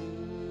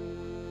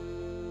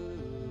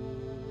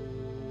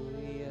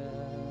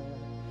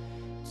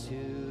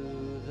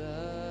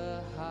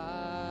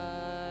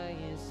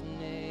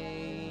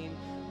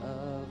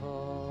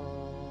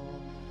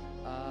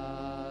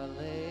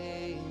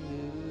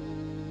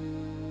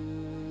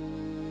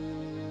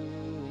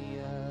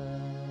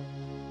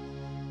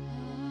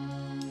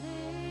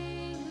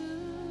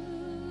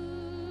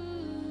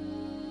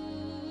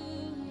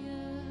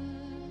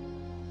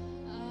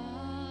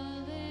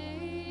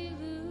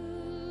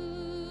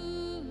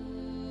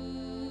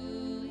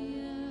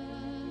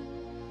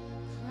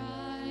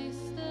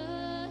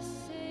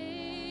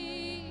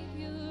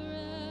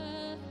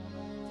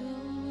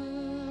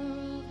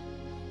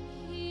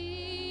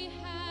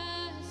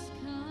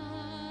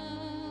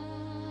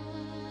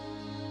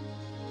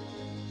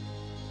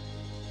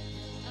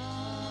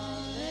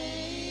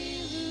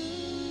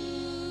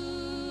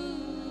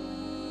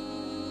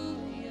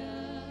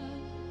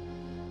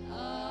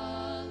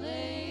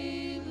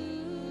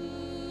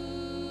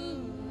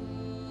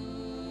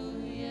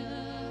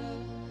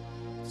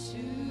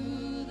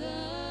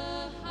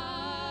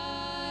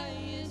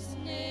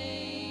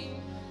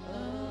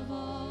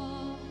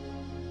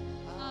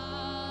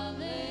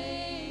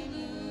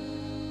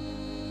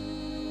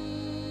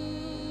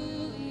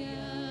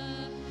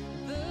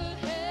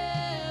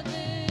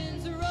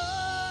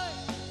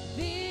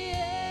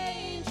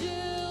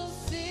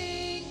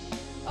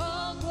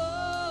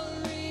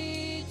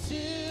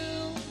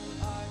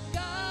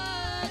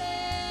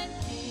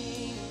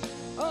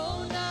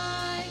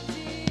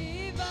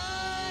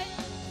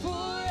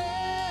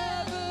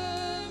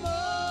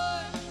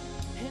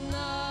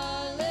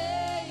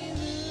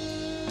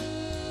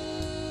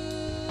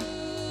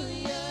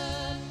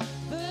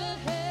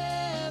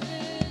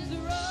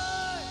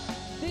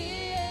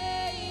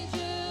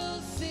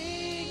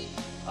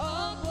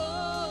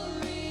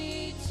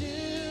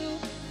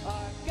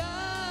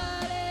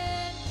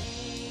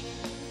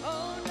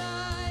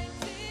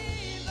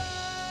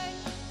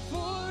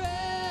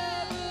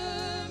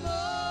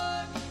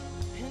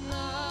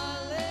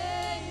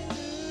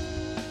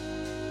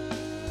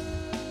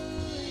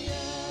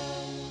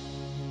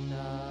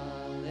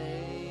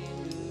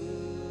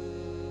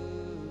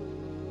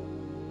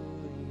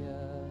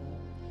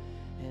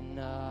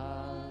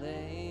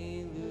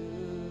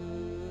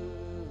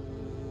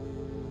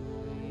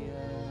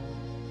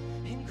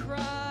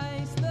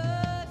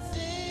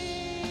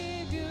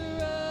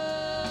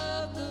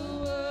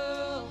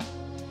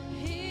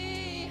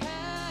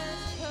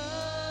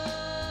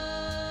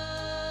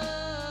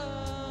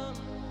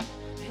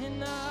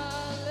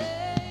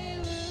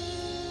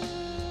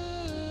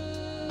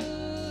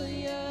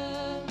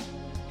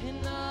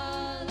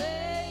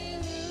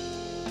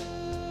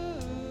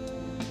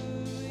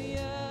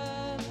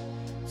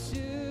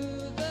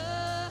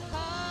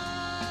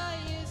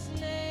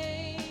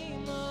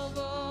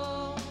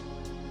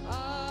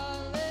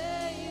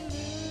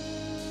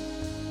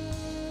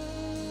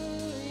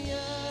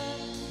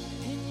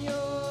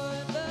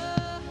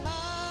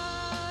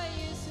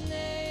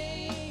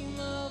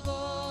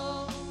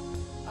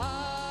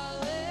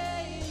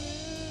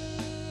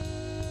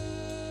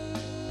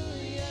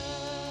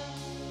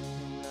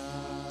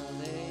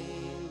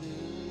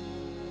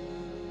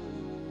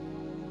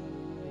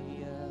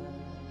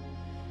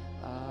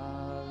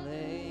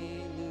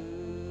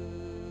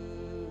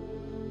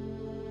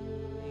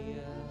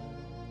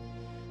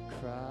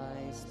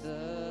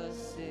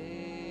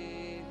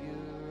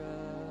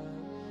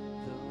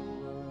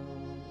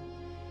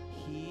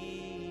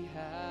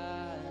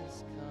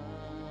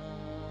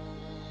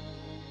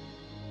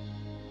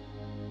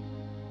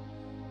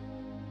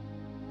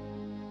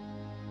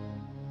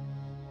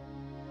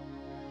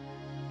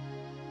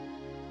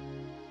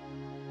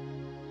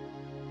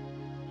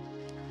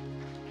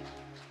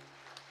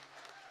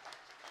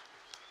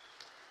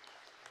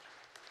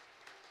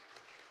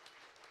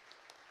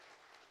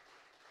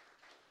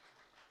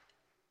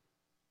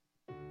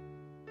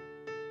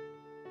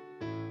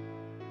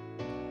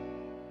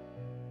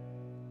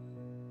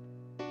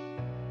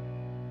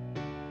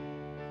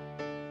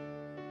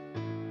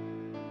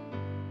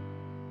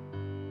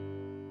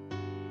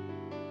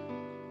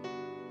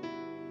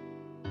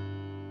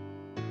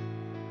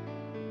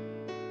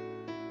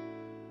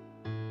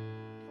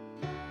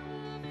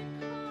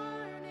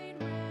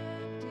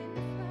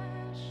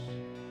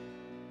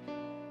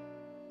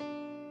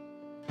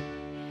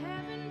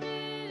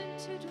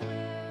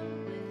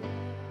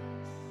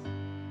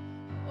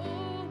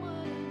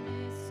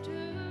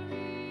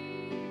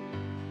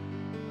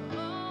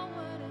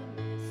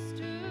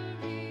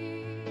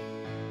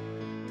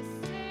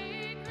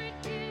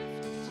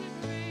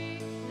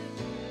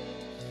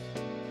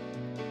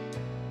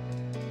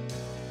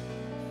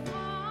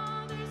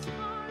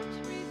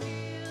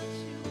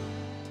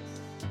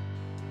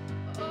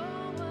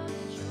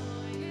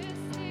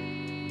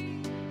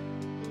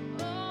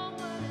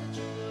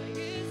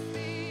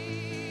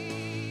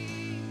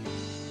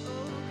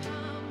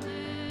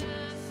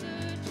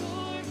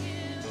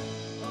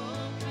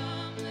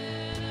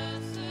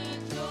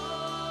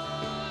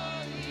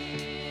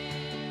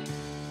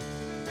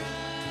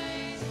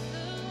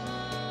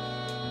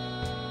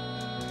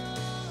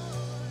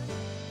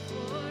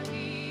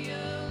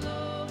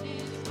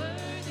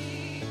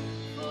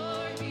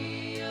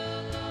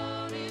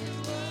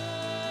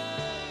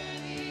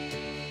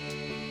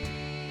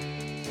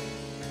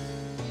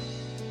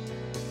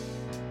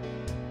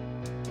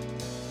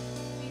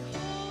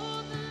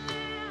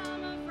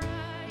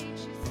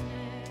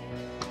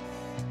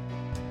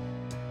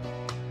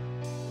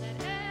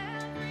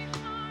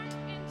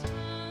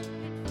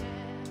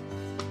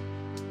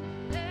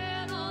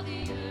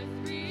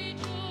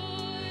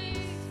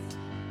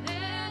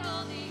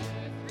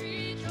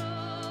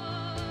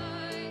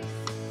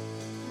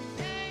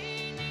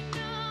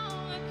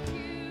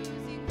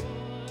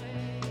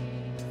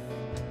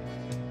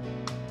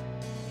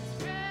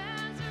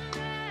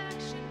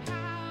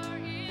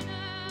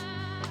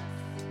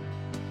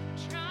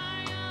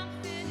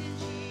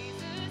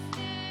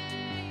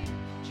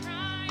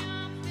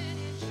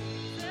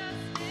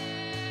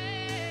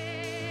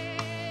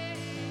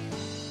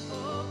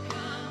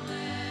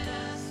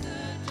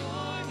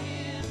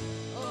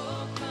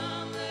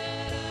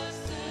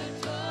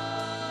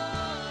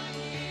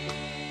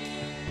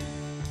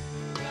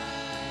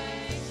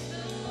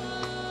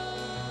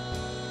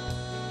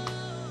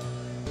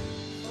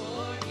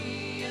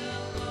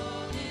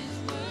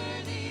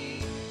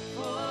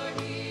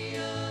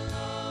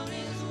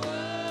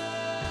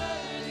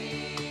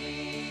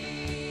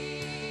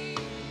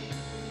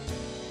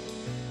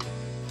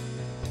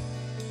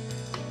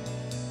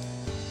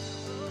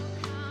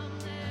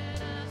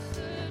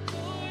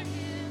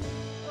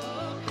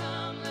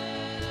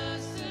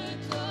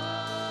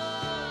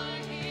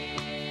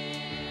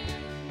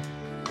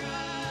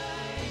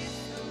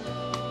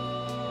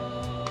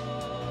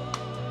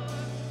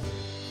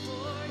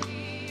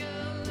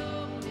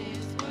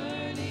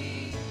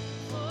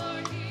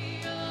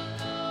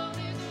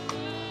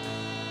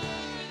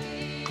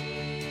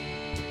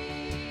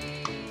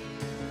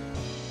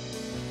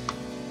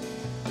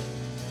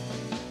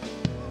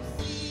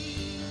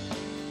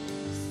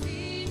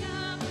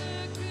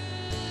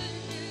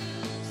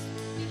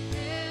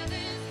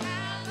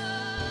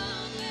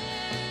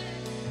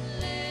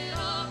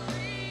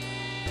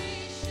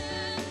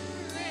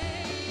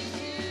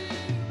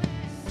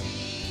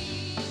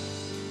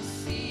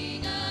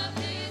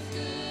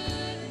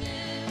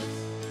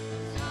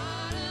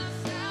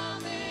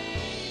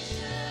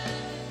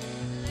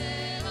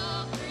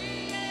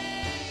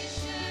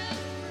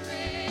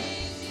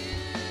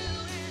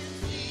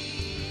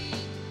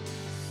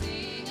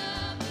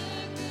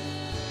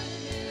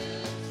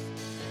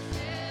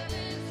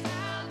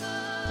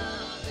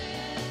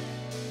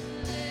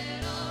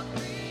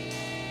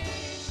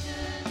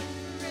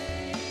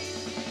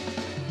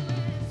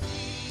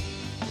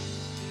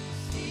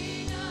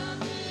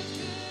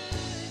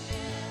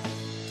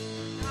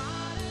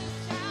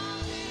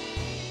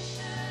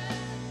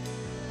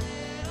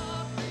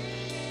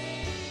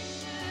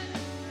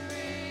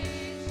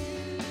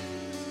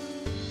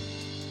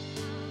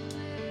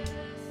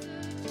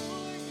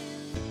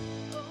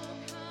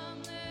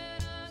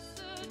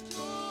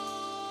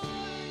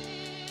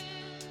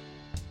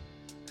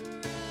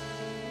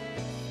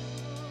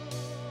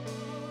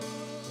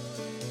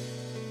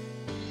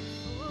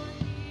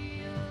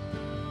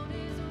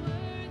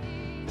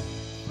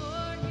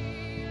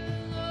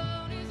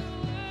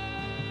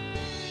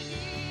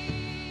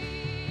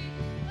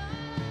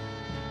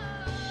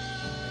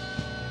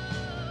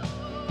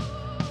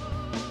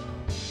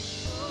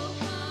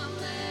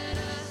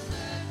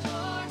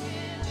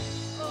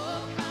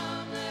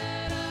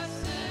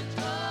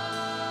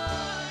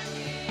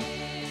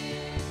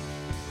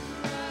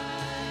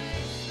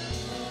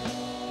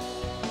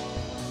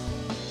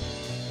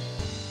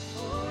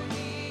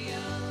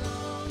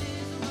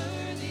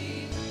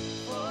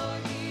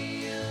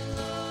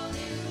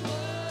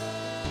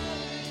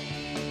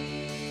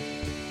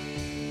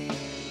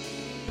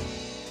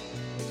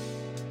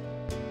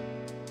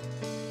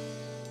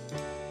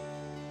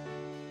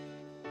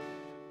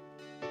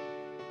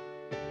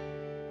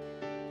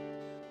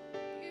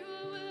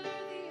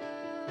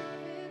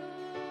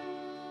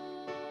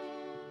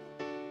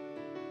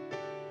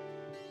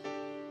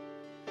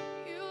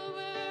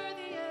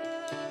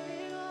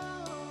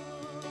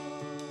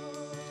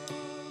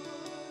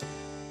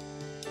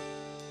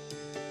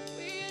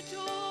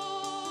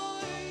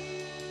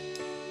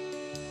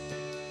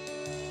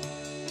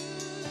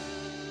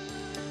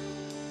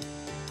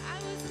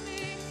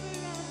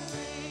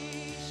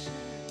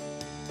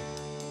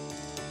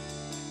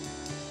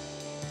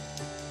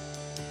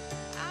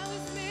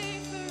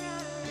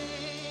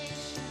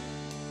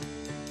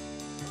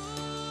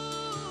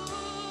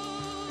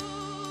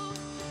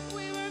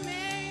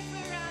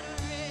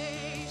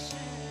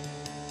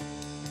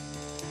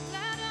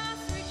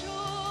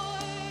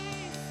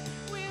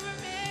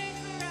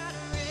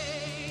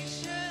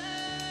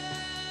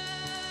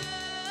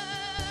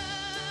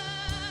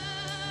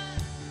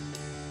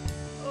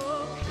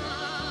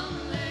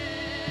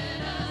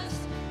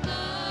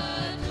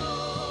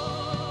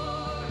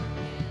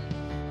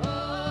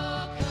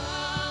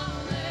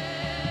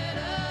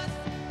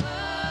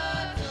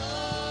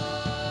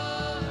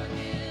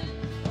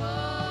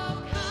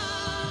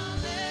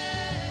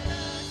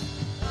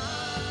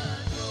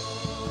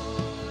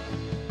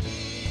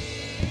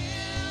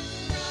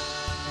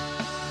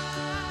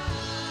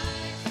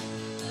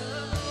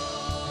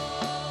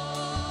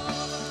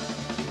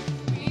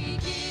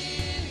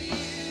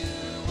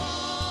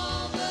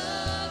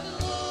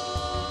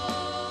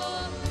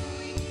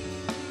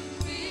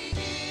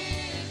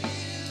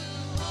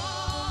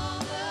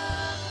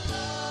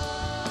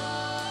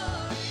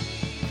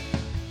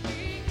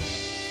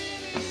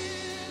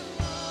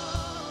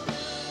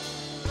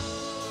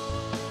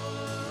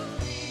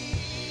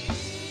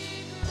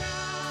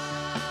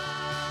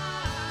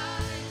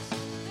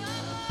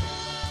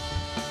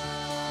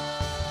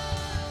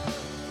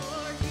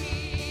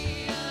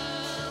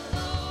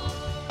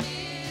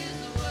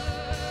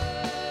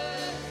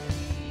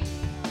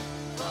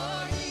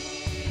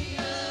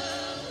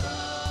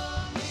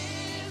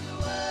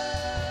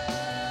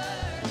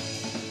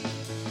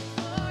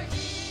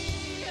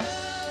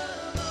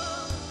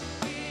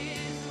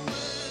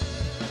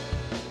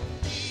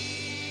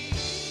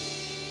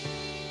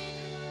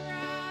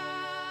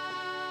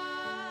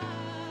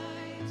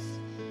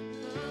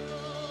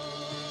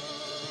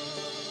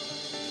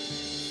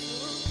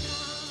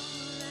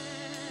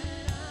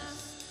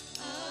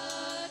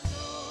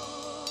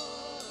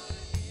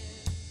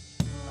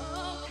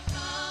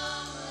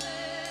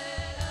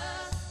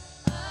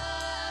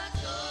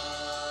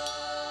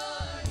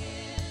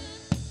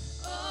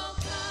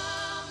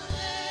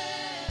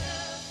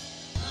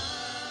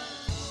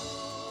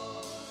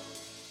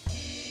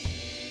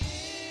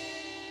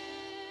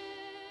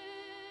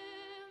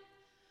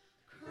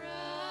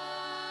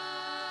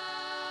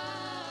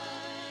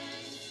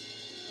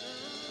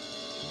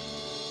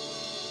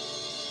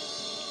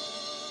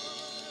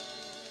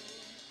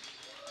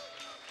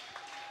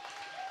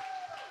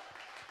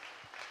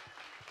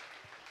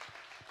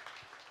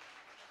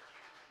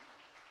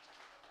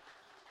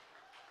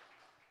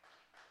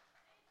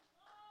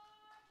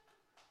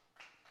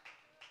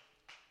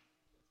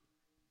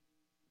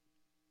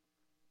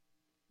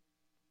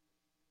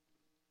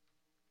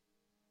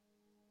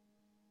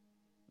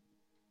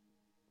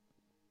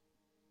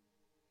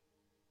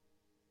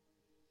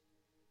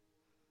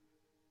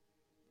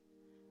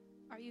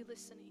 you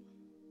listening?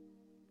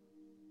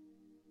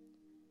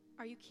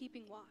 Are you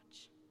keeping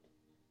watch?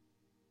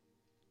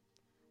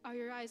 Are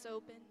your eyes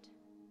opened?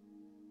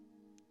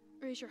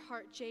 Or is your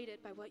heart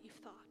jaded by what you've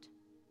thought?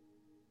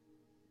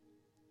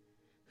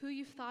 Who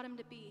you've thought him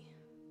to be,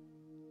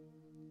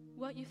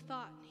 what you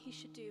thought he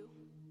should do.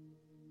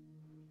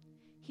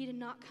 He did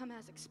not come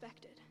as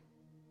expected.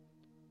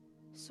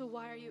 So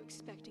why are you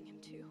expecting him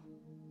to?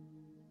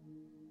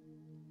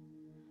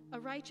 A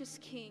righteous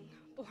king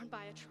born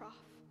by a trough.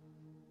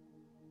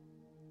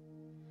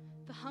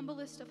 The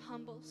humblest of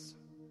humbles,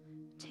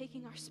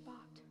 taking our spot.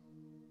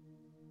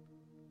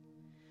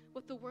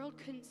 What the world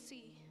couldn't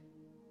see,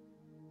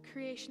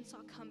 creation saw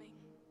coming.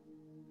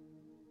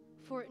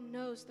 For it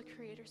knows the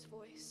Creator's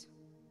voice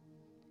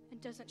and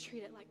doesn't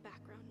treat it like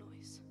background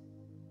noise.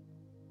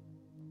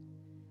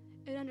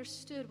 It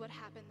understood what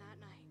happened that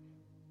night.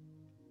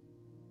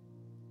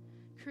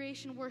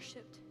 Creation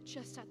worshiped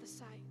just at the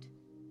sight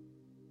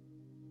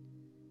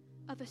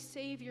of a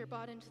Savior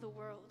brought into the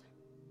world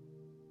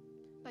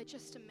by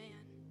just a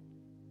man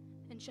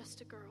and just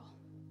a girl.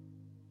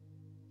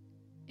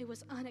 It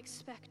was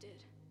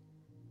unexpected,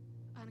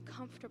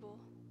 uncomfortable,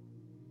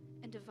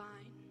 and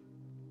divine,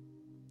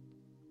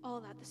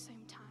 all at the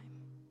same time.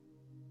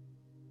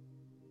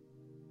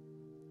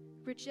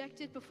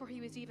 Rejected before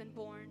he was even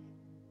born,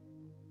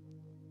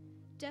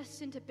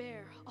 destined to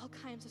bear all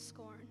kinds of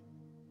scorn,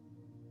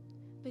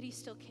 but he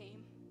still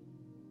came.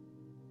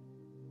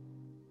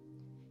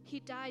 He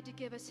died to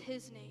give us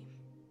his name,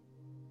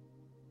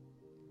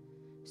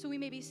 so we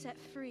may be set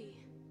free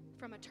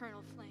from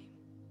eternal flame.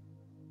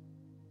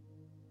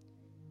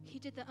 He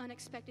did the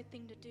unexpected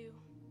thing to do,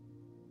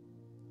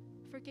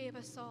 forgave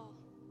us all,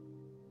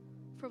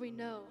 for we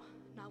know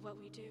not what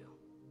we do.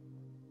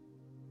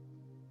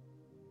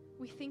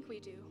 We think we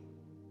do,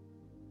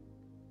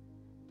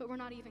 but we're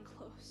not even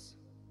close.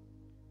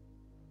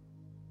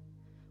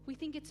 We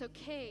think it's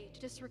okay to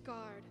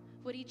disregard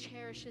what he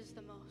cherishes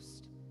the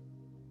most,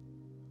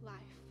 life.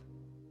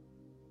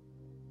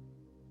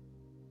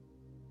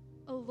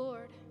 O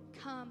Lord,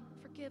 come,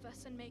 forgive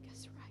us and make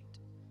us right,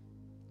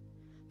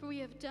 for we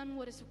have done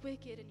what is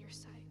wicked in your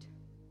sight.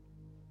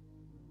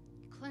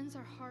 Cleanse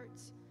our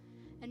hearts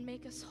and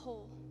make us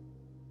whole,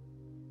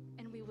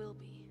 and we will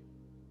be.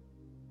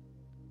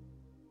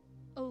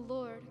 O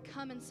Lord,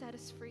 come and set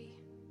us free.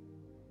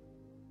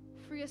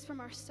 Free us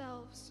from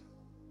ourselves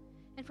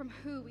and from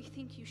who we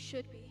think you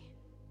should be.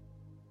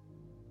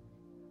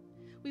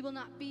 We will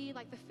not be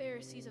like the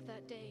Pharisees of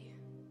that day,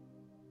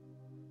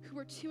 who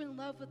were too in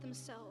love with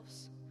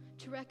themselves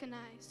to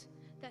recognize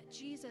that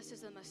Jesus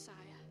is the Messiah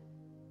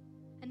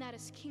and that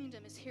his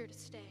kingdom is here to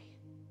stay.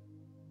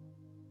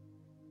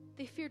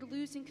 They feared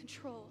losing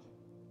control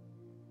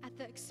at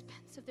the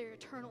expense of their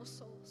eternal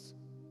souls.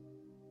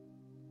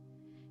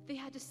 They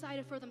had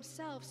decided for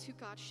themselves who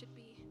God should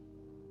be,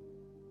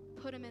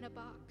 put him in a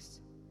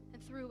box,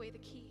 and threw away the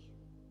key.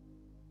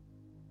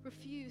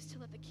 Refused to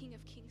let the King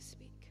of Kings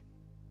speak,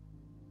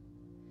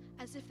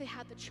 as if they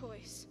had the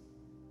choice.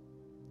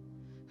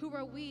 Who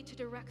are we to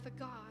direct the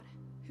God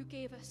who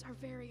gave us our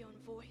very own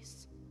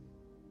voice?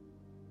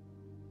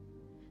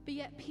 But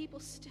yet people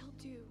still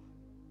do,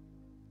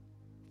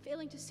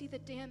 failing to see the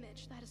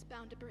damage that is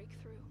bound to break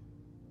through.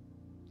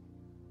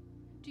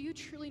 Do you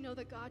truly know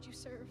the God you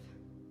serve?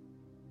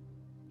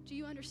 Do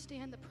you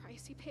understand the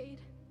price he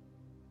paid?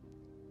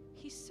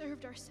 He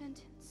served our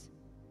sentence,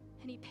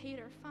 and he paid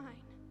our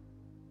fine.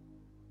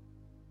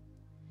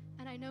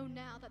 And I know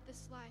now that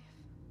this life,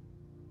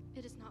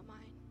 it is not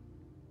mine.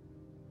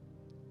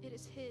 It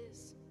is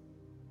his.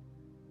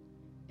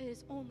 It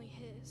is only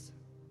his.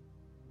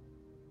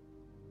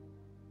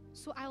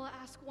 So I will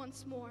ask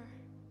once more,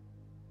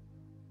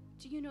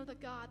 do you know the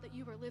God that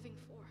you are living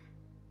for?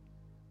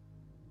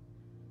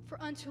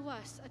 For unto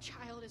us a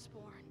child is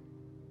born.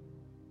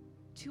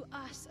 To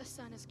us a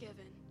son is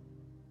given.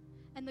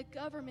 And the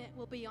government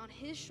will be on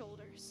his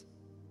shoulders.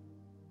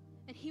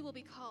 And he will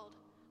be called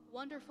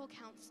Wonderful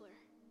Counselor,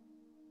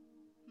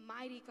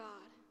 Mighty God,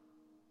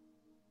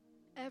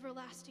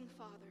 Everlasting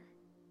Father,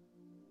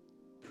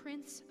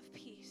 Prince of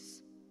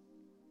Peace.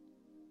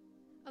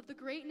 Of the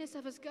greatness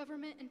of his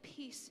government and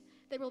peace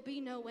there will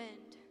be no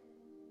end.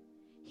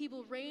 He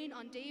will reign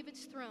on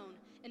David's throne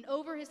and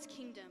over his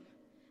kingdom,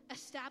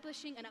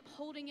 establishing and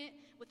upholding it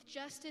with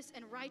justice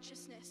and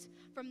righteousness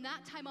from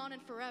that time on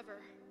and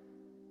forever.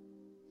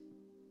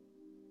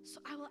 So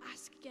I will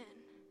ask again,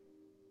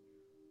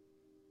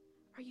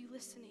 are you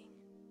listening?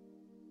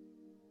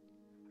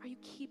 Are you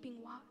keeping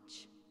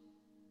watch?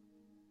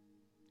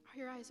 Are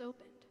your eyes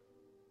opened?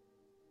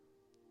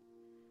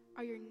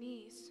 Are your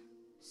knees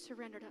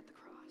surrendered at the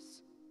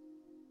cross?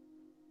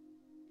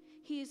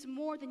 He is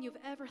more than you've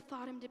ever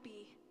thought him to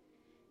be,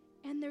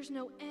 and there's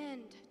no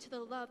end to the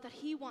love that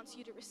he wants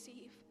you to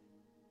receive.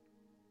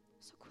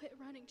 So quit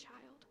running,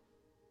 child,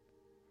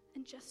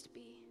 and just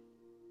be,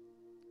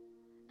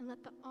 and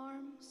let the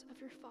arms of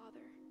your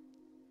Father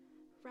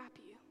wrap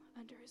you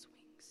under his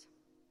wings.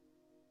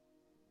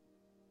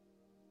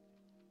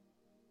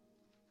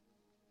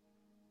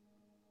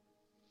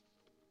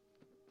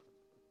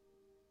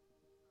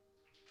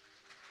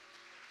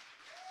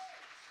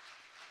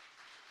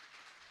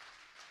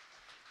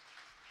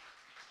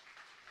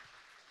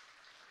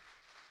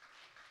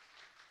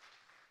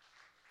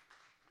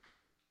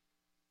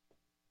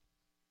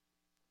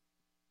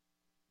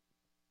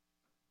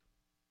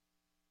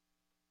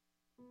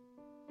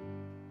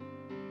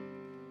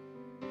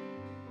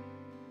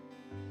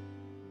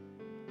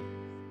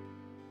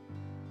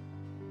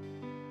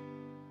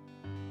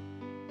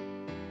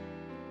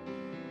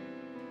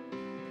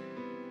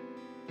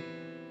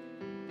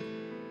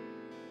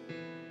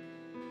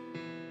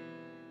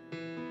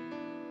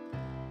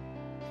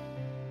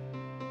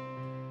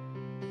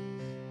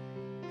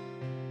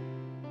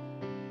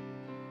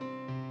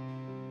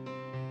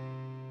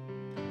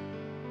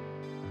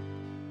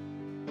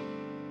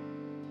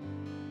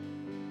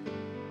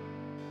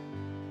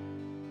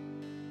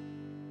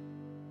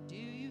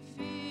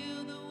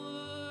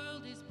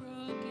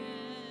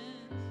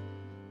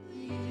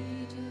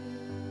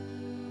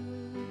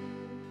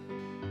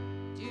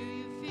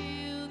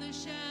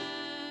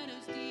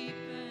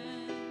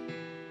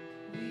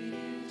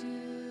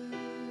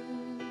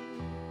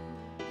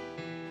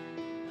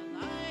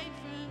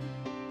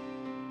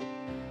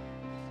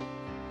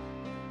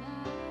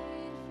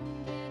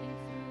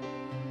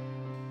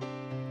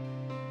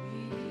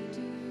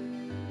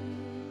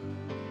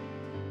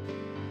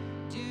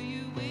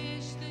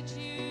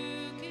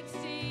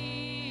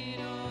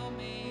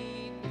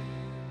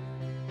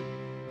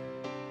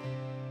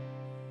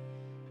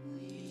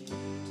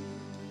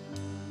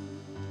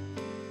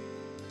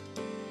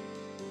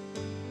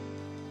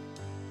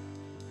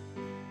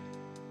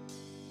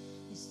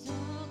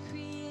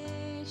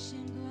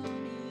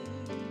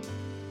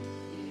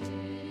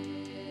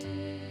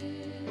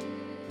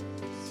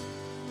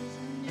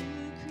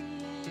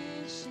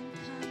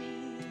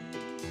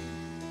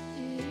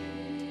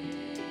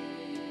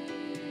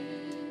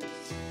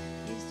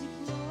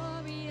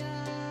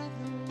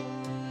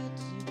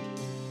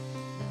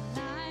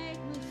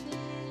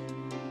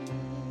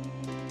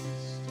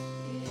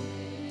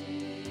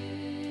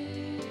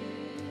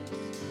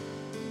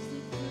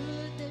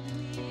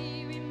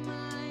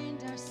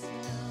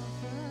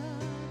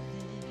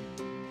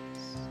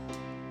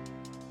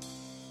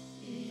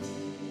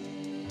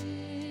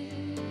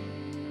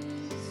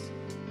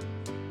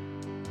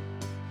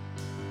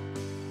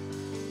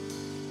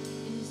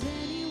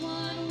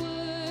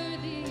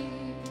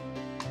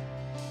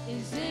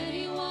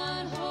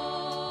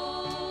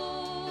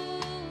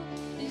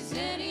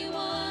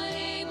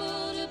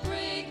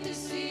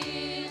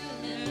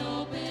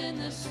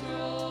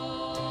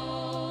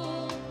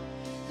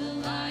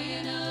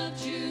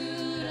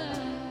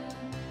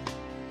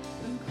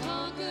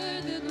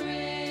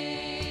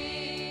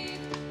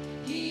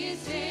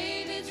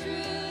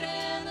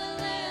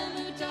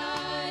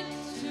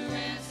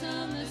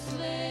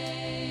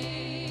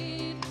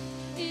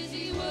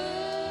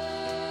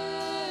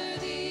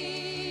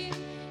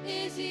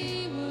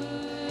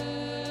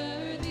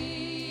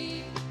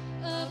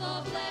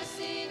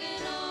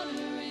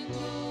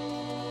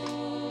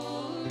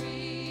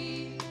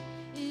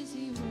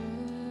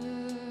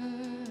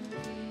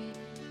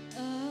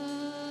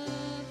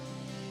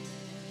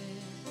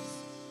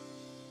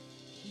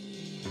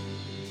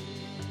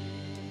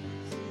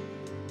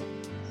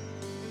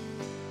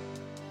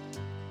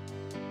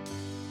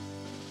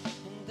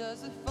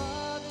 Does the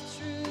Father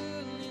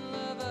truly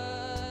love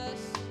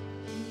us?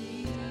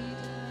 He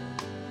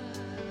does.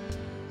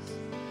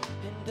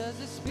 And does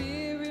the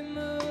Spirit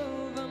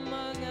move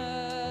among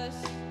us?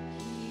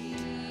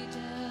 He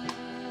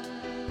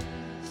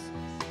does.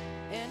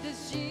 And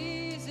does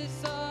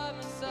Jesus, our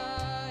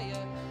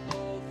Messiah,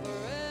 hold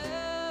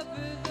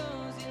forever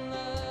those he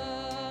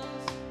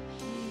loves?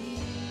 He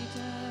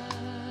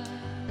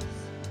does.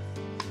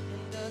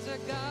 And does our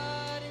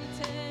God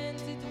intend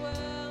to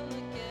dwell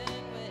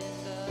again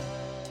with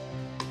us?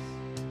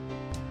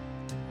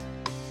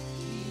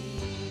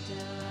 He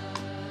does.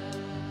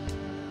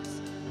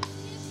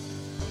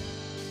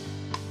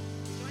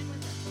 Join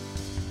with us.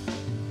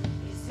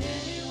 Is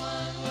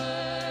anyone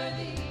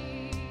worthy?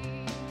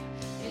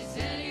 Is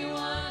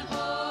anyone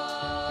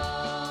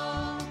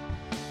whole?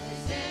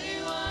 Is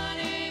anyone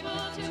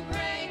able to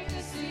break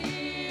the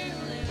seal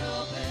and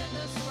open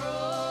the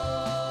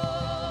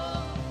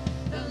scroll?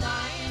 The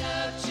Lion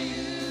of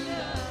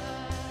Judah,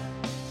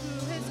 who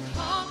has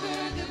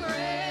conquered the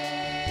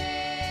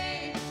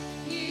grave.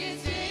 He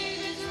is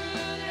David's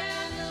root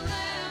and the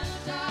Lamb who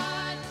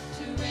died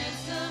to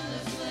ransom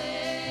the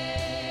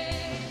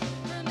slave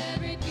from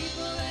every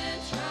people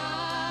and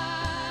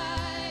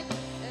tribe,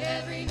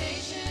 every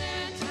nation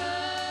and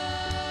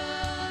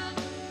tongue.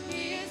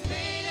 He has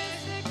made us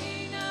the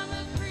kingdom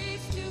of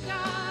priests to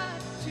God,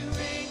 to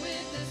reign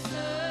with the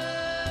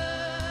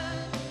Son.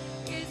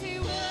 Is he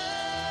worthy?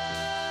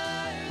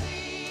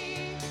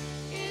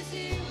 Is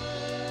he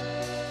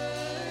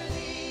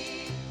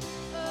worthy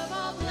of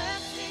all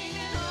blessing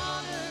and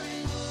honor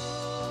and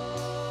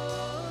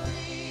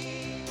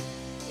glory?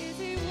 Is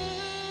he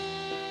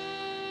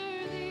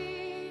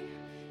worthy?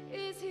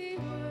 Is he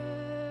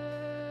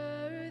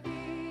worthy?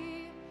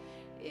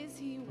 Is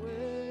he worthy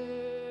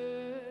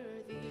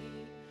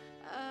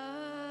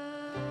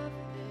of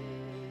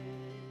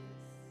this?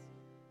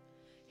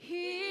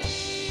 He is.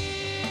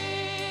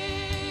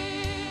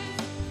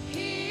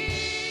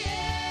 He is.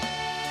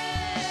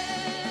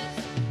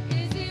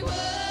 Is he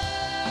worthy?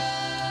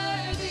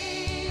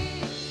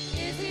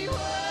 Is he worthy?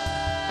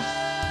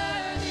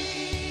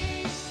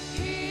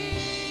 He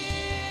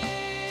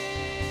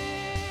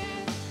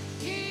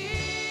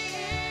is.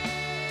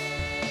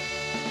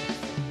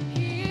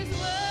 He is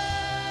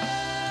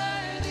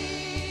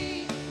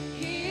worthy.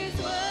 He is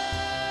worthy.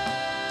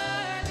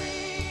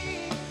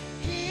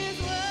 He is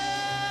worthy.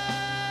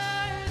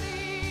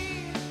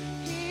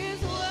 He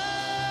is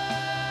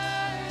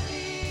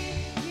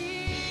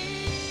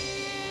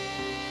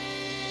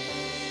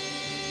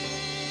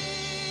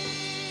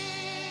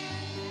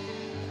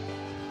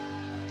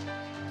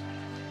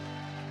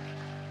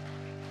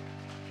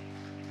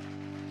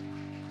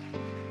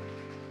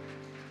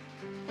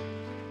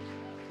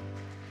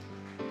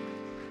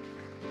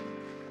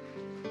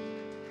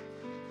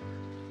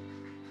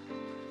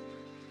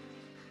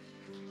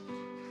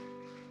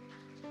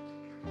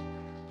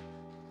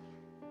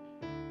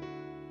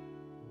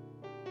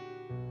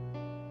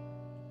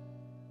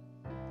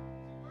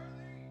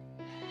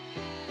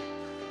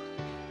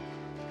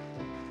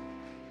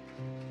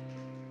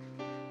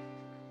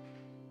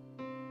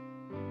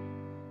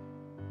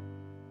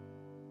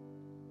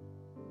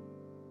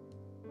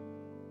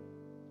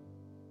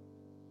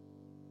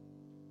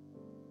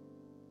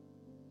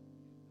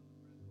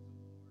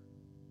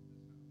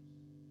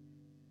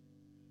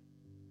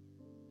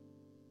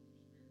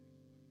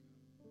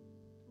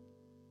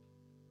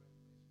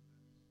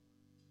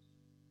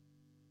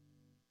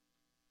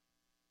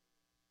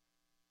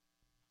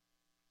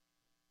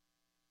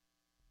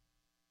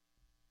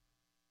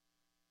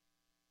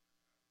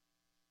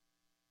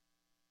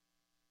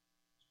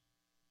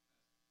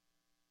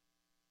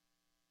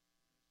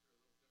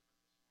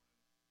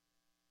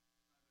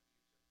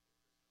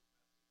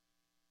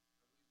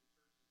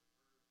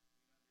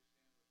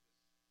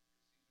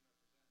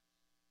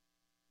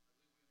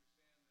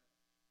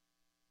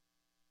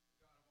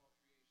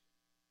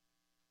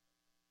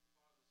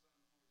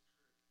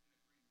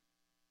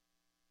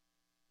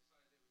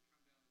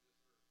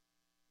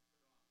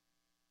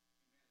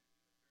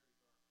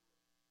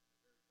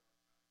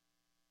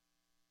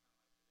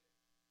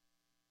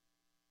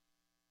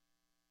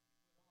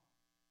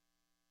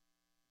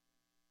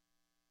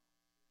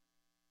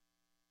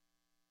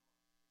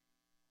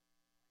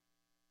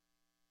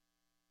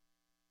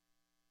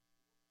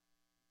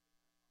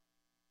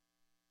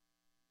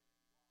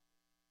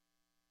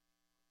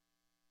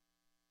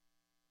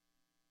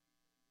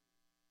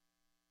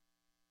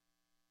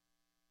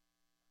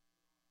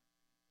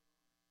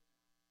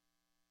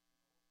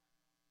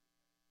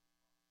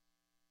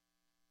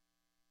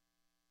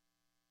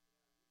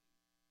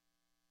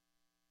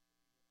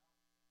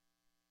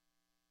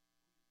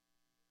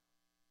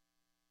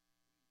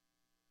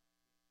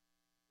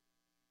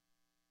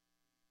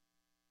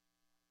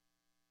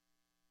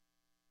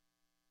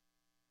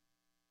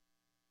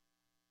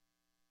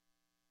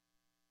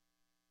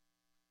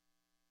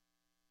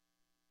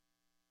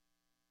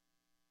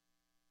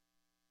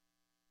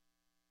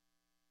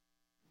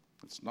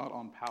It's not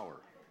on power.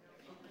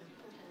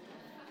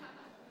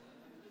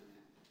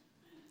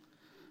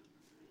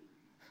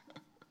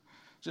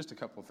 Just a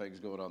couple of things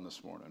going on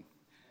this morning.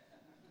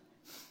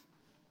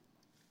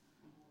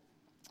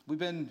 We've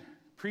been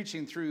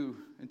preaching through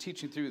and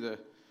teaching through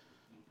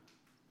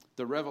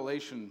the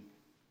revelation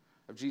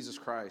of Jesus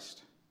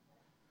Christ.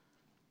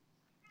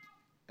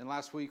 And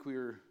last week we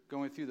were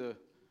going through the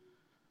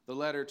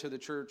letter to the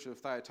church of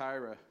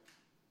Thyatira.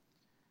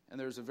 And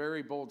there's a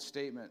very bold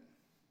statement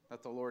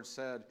that the Lord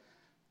said.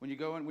 When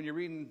you're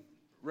reading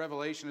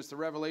Revelation, it's the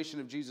revelation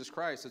of Jesus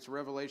Christ. It's a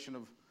revelation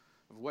of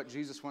what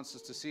Jesus wants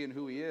us to see and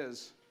who he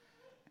is.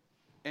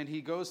 And he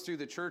goes through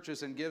the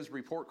churches and gives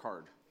report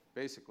card,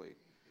 basically.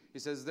 He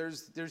says,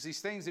 there's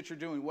these things that you're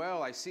doing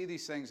well. I see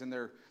these things, and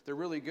they're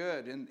really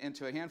good. And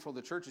to a handful of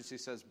the churches, he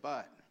says,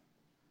 but.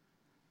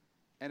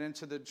 And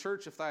into the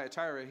church of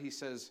Thyatira, he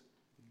says,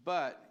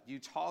 but you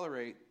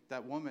tolerate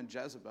that woman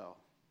Jezebel.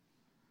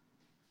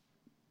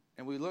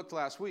 And we looked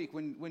last week,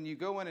 when you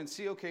go in and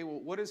see, okay, well,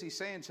 what is he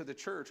saying to the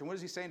church? And what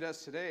is he saying to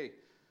us today?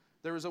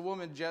 There was a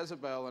woman,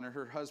 Jezebel, and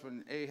her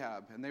husband,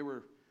 Ahab, and they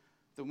were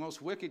the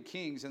most wicked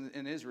kings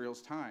in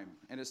Israel's time.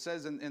 And it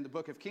says in the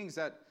book of Kings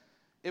that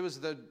they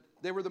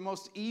were the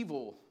most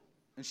evil,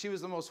 and she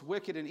was the most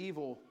wicked and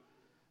evil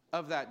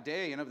of that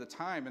day and of the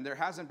time, and there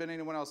hasn't been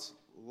anyone else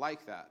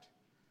like that.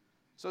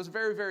 So it's a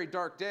very, very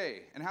dark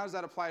day. And how does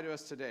that apply to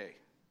us today?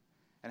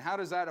 And how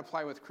does that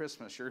apply with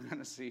Christmas? You're going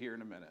to see here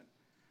in a minute.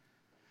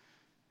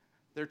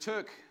 There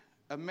took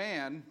a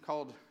man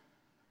called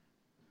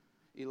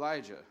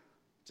Elijah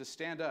to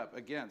stand up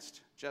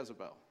against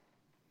Jezebel.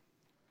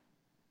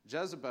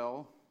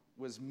 Jezebel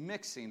was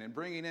mixing and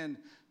bringing in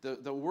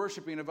the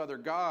worshiping of other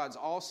gods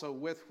also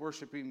with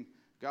worshiping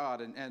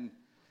God. And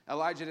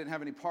Elijah didn't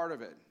have any part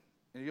of it.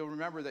 And you'll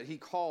remember that he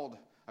called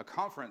a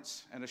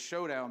conference and a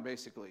showdown,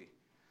 basically,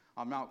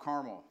 on Mount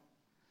Carmel.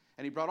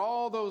 And he brought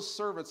all those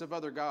servants of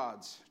other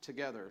gods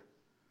together.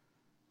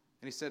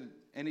 And he said,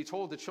 and he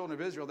told the children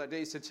of Israel that day,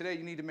 he said, today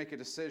you need to make a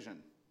decision.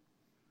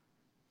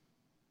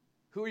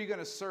 Who are you going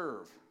to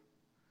serve?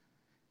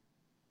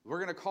 We're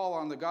going to call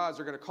on the gods.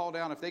 They're going to call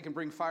down. If they can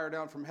bring fire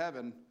down from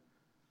heaven,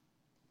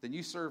 then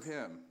you serve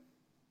him.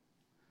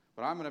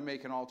 But I'm going to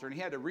make an altar. And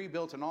he had to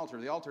rebuild an altar.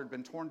 The altar had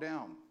been torn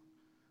down.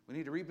 We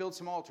need to rebuild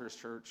some altars,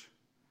 church.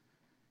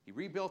 He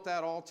rebuilt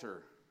that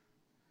altar.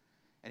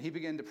 And he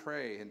began to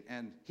pray.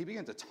 And he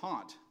began to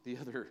taunt the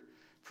other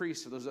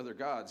priests of those other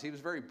gods. He was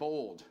very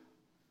bold.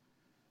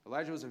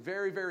 Elijah was a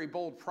very, very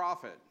bold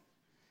prophet.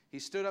 He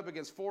stood up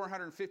against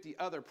 450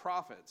 other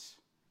prophets,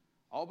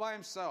 all by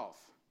himself.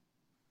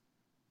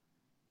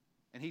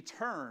 And he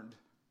turned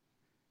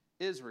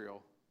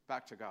Israel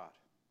back to God.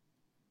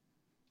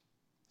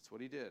 That's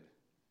what he did.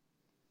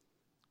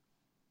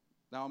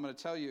 Now I'm going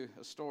to tell you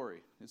a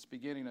story. It's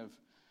beginning of,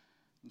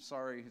 I'm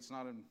sorry,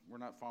 we're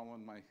not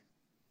following my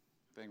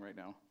thing right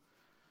now.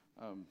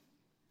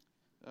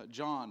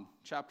 John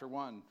chapter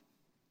 1.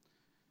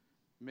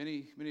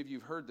 Many of you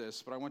have heard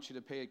this, but I want you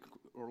to pay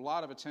a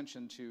lot of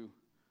attention to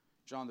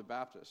John the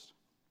Baptist.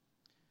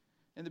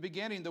 In the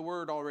beginning, the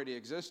Word already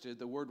existed.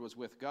 The Word was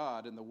with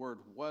God, and the Word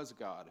was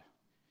God.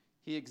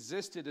 He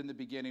existed in the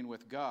beginning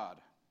with God.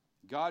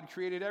 God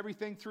created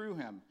everything through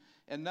him,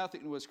 and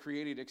nothing was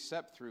created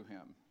except through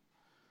him.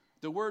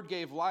 The Word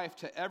gave life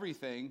to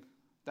everything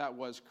that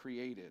was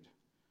created,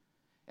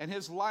 and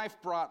his life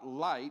brought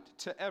light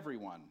to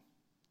everyone.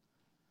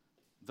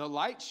 The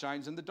light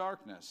shines in the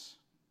darkness,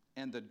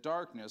 and the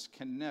darkness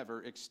can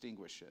never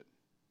extinguish it.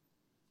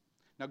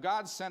 Now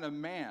God sent a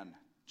man,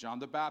 John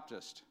the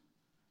Baptist,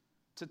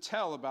 to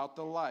tell about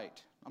the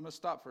light. I'm going to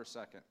stop for a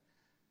second.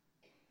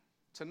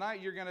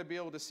 Tonight you're going to be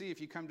able to see, if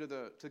you come to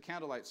the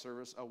candlelight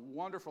service, a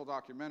wonderful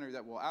documentary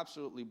that will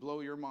absolutely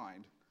blow your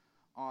mind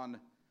on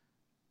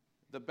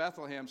the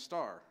Bethlehem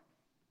star.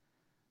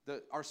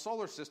 Our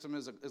solar system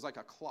is like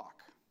a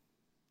clock.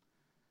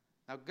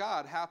 Now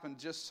God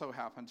just so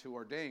happened to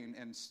ordain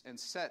and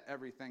set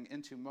everything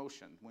into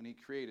motion when he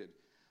created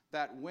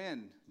that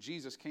when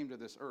Jesus came to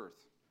this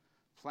earth,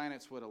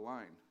 planets would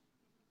align.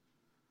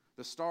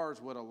 The stars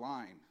would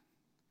align.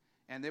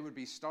 And there would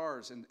be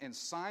stars and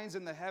signs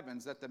in the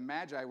heavens that the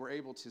Magi were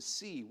able to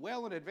see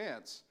well in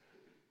advance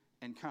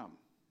and come.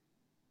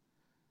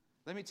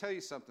 Let me tell you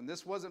something.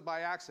 This wasn't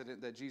by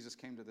accident that Jesus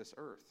came to this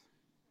earth.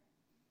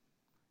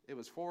 It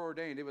was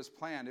foreordained. It was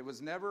planned. It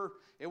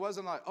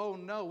wasn't like, oh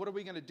no, what are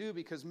we going to do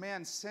because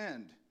man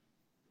sinned?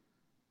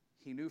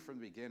 He knew from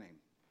the beginning.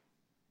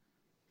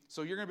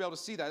 So you're going to be able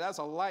to see that. That's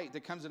a light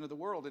that comes into the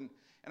world. And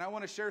I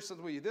want to share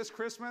something with you. This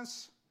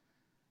Christmas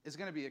is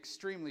going to be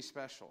extremely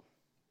special.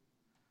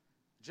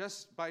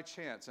 Just by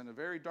chance, in a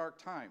very dark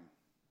time,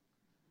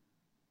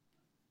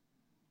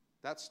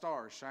 that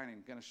star is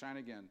going to shine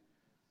again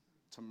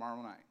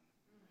tomorrow night.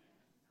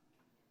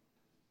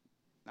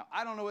 Now,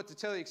 I don't know what to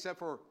tell you except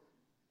for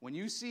when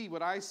you see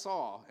what I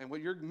saw and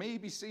what you're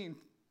maybe seeing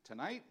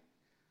tonight,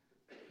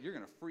 you're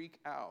going to freak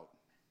out.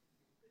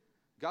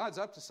 God's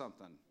up to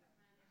something.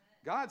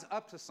 God's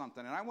up to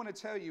something, and I want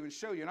to tell you and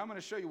show you, and I'm going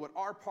to show you what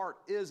our part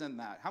is in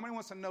that. How many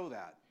wants to know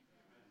that?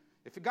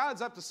 If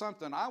God's up to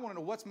something, I want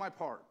to know what's my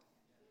part.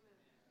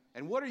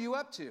 And what are you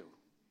up to?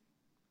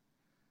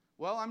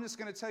 Well, I'm just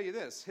going to tell you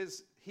this.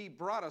 he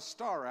brought a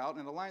star out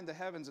and aligned the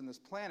heavens and the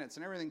planets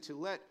and everything to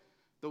let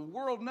the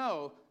world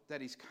know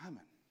that he's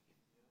coming.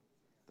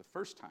 The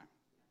first time.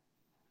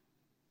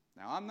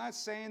 Now, I'm not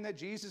saying that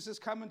Jesus is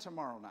coming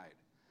tomorrow night.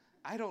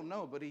 I don't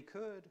know, but he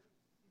could.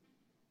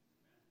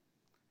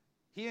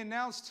 He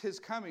announced his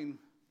coming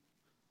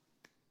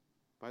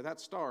by that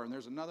star, and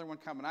there's another one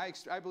coming.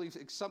 I believe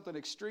it's something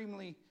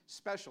extremely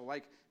special,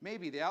 like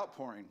maybe the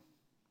outpouring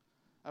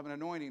of an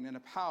anointing and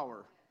a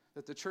power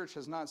that the church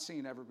has not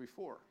seen ever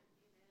before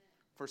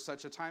for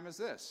such a time as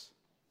this.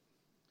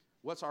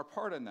 What's our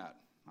part in that?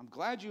 I'm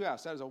glad you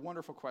asked. That is a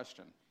wonderful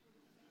question.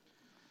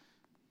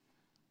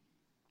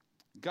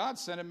 God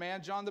sent a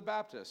man, John the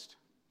Baptist,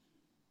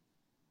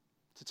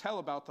 to tell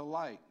about the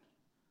light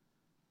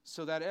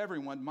so that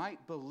everyone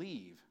might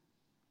believe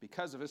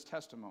because of his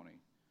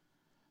testimony.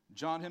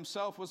 John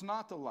himself was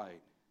not the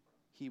light.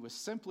 He was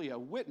simply a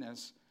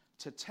witness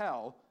to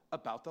tell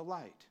about the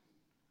light.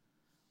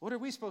 What are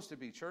we supposed to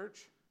be,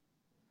 church?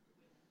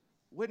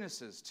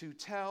 Witnesses to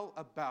tell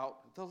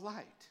about the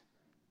light.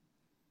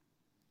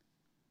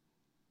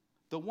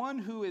 The one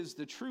who is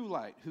the true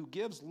light, who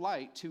gives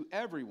light to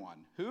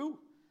everyone. Who?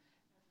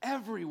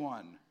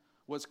 Everyone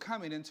was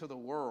coming into the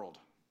world.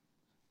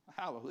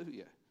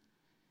 Hallelujah.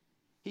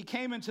 He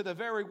came into the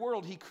very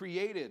world he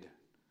created,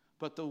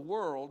 but the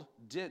world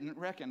didn't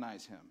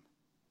recognize him.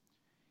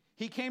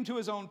 He came to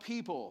his own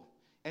people,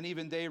 and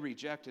even they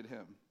rejected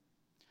him.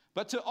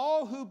 But to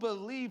all who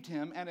believed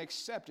him and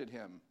accepted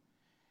him,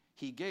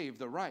 he gave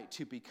the right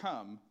to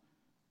become,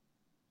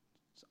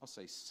 I'll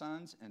say,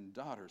 sons and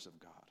daughters of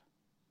God.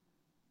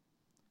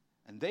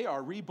 And they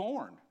are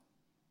reborn,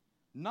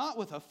 not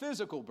with a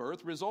physical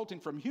birth resulting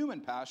from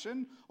human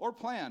passion or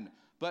plan,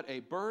 but a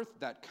birth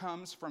that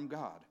comes from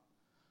God.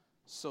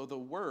 So the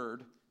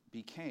Word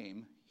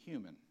became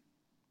human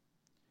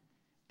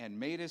and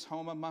made his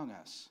home among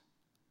us.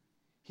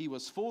 He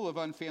was full of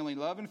unfailing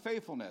love and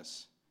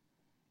faithfulness,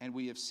 and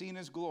we have seen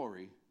his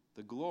glory,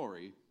 the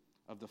glory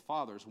of the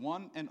Father's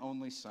one and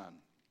only Son.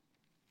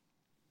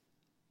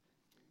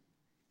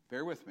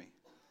 Bear with me.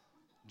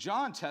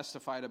 John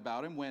testified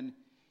about him when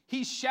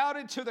he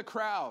shouted to the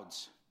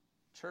crowds.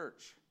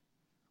 Church,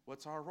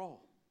 what's our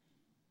role?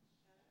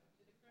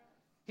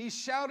 He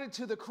shouted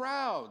to the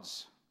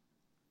crowds.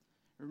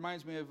 It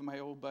reminds me of my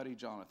old buddy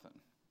Jonathan,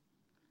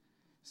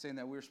 saying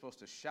that we were supposed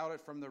to shout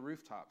it from the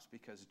rooftops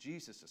because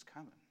Jesus is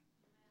coming.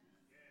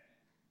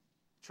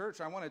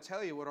 Church, I want to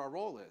tell you what our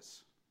role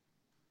is.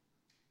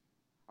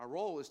 Our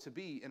role is to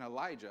be an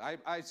Elijah.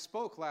 I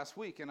spoke last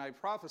week and I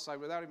prophesied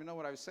without even knowing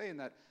what I was saying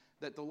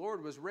that the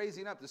Lord was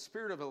raising up the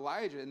spirit of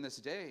Elijah in this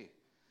day.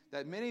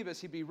 That many of us,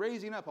 he'd be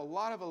raising up a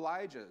lot of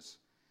Elijahs.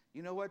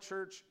 You know what,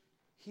 church?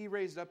 He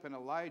raised up an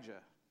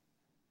Elijah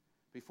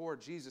before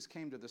Jesus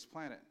came to this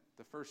planet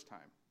the first time.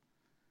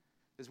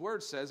 His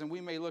word says, and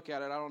we may look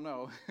at it, I don't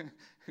know.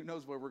 Who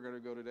knows where we're going to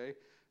go today?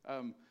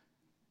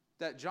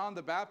 That John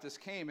the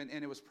Baptist came, and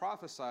it was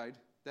prophesied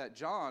that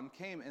John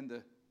came in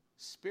the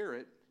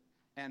spirit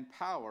and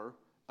power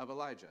of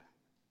Elijah.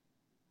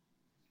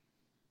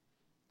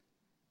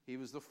 He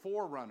was the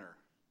forerunner,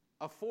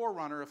 a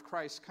forerunner of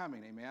Christ's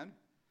coming, amen?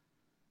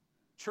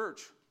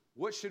 Church,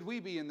 what should we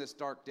be in this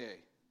dark day?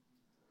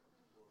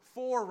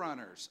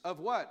 Forerunners of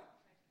what?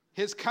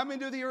 His coming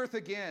to the earth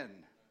again.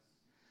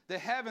 The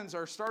heavens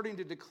are starting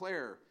to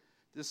declare.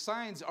 The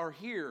signs are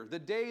here. The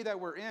day that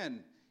we're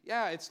in.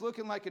 Yeah, it's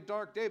looking like a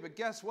dark day, but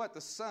guess what? The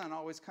sun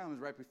always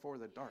comes right before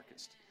the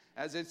darkest.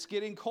 As it's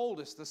getting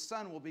coldest, the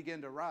sun will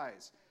begin to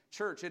rise.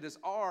 Church, it is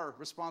our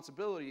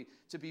responsibility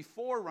to be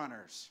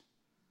forerunners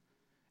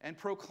and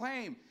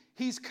proclaim,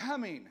 he's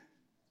coming.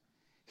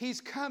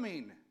 He's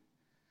coming.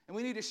 And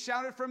we need to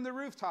shout it from the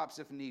rooftops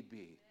if need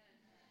be.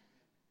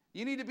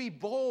 You need to be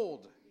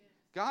bold.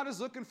 God is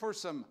looking for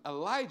some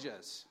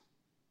Elijahs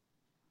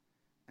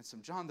and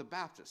some John the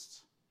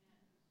Baptists.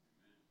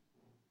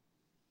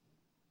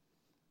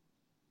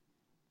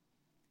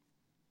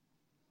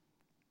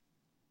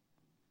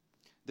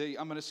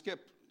 I'm going to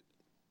skip.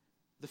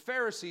 The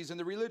Pharisees and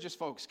the religious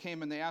folks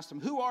came and they asked him,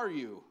 who are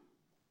you?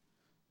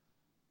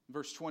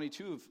 Verse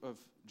 22 of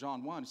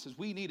John 1, it says,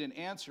 we need an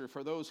answer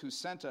for those who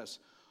sent us.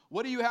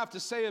 What do you have to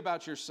say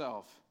about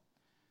yourself?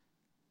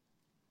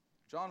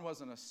 John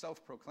wasn't a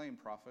self-proclaimed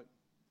prophet.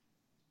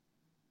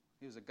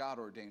 He was a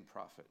God-ordained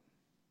prophet.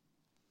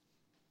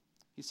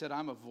 He said,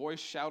 I'm a voice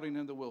shouting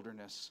in the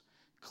wilderness,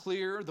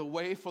 clear the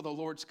way for the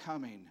Lord's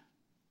coming.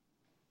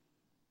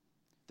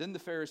 Then the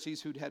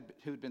Pharisees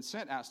who'd been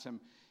sent asked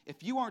him,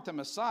 if you aren't the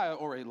Messiah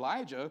or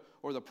Elijah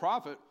or the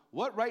prophet,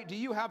 what right do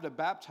you have to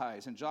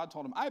baptize? And John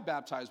told him, I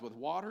baptize with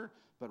water,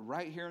 but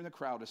right here in the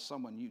crowd is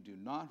someone you do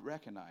not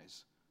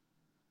recognize.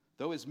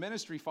 Though his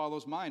ministry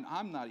follows mine,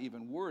 I'm not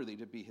even worthy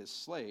to be his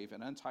slave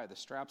and untie the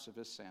straps of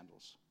his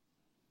sandals.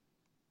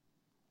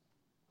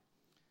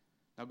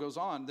 Now it goes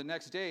on, the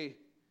next day,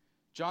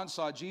 John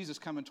saw Jesus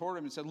coming toward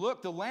him and said,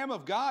 look, the Lamb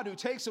of God who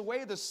takes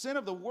away the sin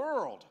of the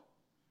world.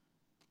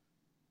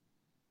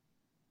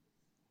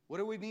 What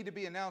do we need to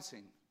be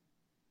announcing?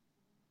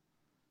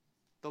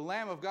 The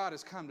Lamb of God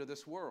has come to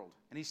this world,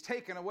 and he's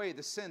taken away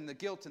the sin, the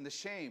guilt, and the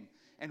shame,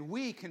 and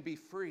we can be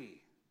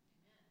free.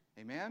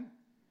 Amen?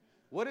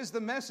 What is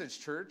the message,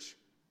 church?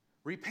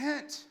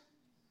 Repent.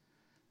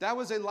 That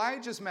was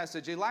Elijah's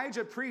message.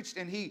 Elijah preached,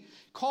 and he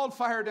called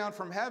fire down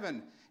from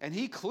heaven, and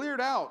he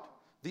cleared out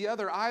the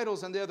other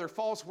idols and the other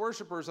false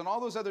worshipers and all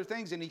those other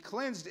things, and he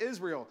cleansed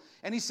Israel.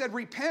 And he said,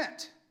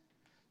 repent.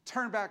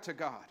 Turn back to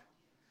God.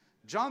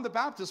 John the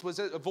Baptist was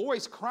a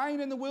voice crying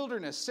in the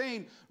wilderness,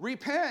 saying,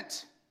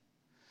 repent.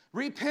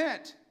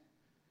 Repent.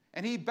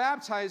 And he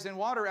baptized in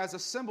water as a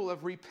symbol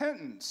of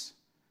repentance.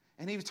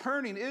 And he was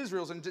turning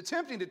Israel's and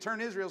attempting to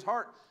turn Israel's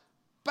heart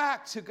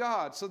back to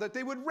God so that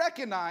they would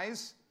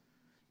recognize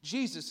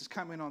Jesus is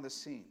coming on the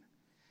scene.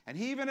 And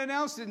he even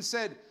announced it and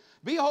said,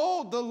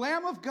 behold, the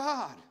Lamb of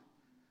God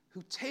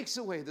who takes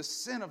away the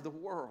sin of the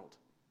world.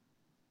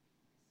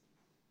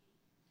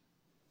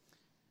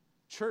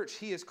 Church,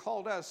 he has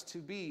called us to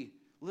be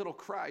little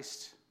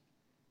Christ.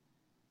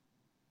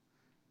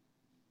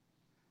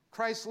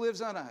 Christ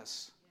lives on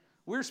us.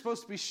 We're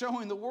supposed to be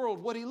showing the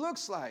world what he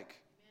looks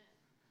like.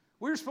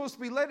 We're supposed to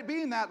be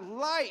being that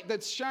light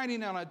that's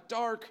shining on a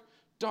dark,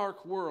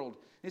 dark world.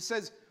 It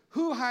says,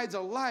 who hides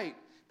a light?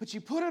 But you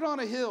put it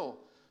on a hill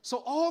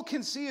so all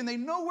can see and they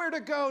know where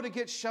to go to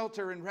get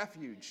shelter and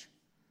refuge.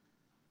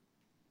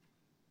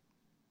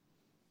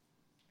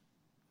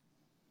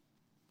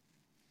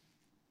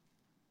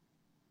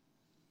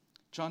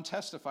 John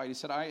testified, he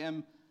said,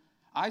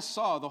 I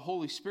saw the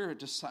Holy Spirit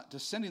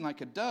descending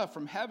like a dove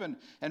from heaven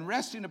and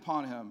resting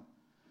upon him.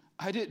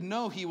 I didn't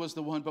know he was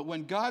the one, but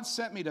when God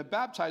sent me to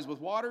baptize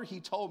with water, he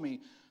told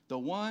me, the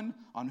one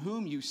on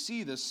whom you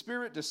see the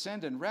Spirit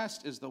descend and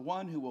rest is the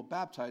one who will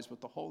baptize with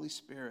the Holy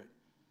Spirit.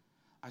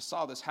 I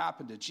saw this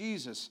happen to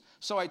Jesus,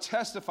 so I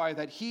testify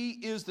that he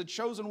is the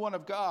chosen one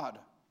of God.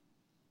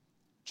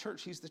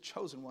 Church, he's the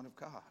chosen one of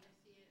God.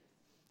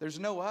 There's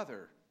no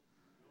other.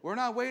 We're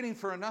not waiting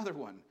for another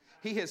one.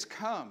 He has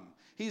come.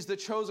 He's the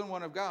chosen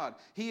one of God.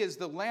 He is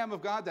the Lamb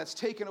of God that's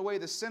taken away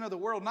the sin of the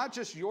world, not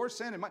just your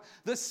sin and mine,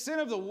 the sin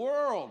of the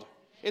world.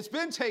 It's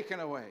been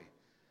taken away.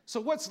 So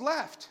what's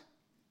left?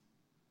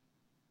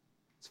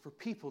 It's for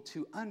people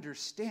to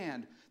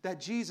understand that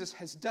Jesus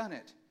has done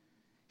it.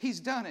 He's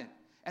done it.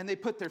 And they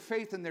put their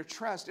faith and their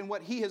trust in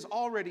what he has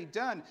already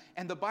done.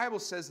 And the Bible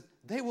says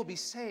they will be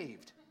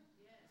saved.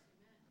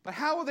 But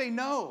how will they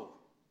know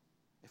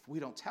if we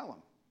don't tell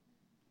them?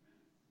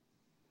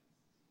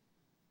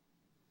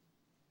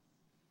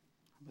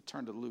 I'm going to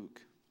turn to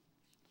Luke.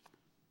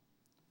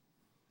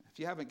 If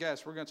you haven't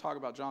guessed, we're going to talk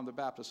about John the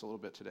Baptist a little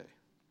bit today.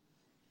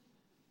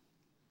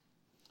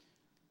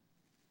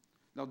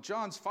 Now,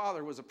 John's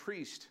father was a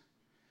priest,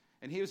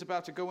 and he was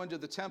about to go into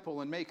the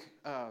temple and make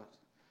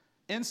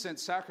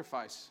incense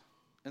sacrifice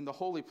in the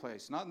holy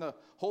place. Not in the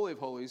Holy of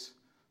Holies,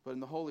 but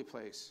in the holy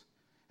place.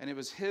 And it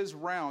was his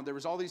round. There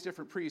was all these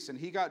different priests, and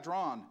he got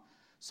drawn.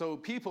 So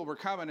people were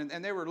coming,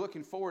 and they were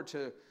looking forward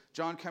to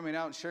John coming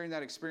out and sharing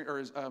that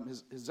experience, or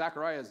his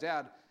Zechariah, his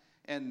dad.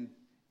 And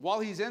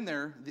while he's in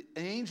there, the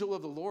angel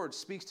of the Lord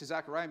speaks to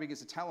Zechariah and begins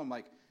to tell him,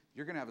 like,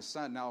 you're going to have a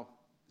son. Now,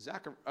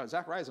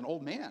 Zechariah is an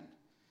old man.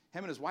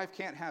 Him and his wife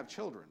can't have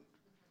children.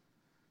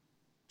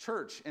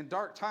 Church, in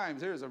dark times,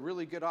 there is a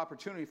really good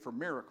opportunity for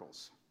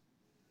miracles.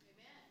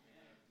 Amen.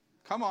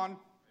 Come on.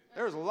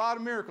 There was a lot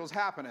of miracles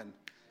happening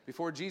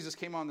before Jesus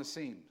came on the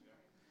scene.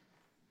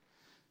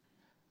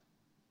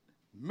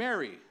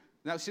 Mary.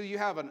 Now, see, you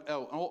have an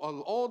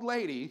old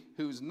lady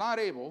who's not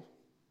able,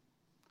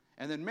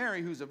 and then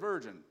Mary, who's a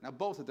virgin. Now,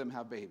 both of them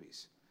have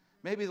babies.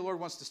 Maybe the Lord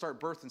wants to start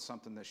birthing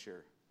something this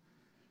year.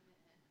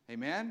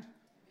 Amen?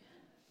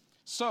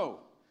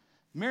 So,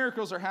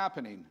 miracles are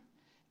happening.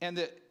 And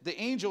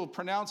the angel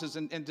pronounces,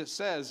 and it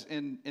says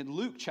in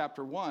Luke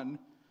chapter 1,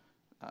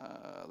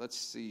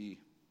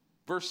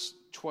 verse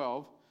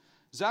 12,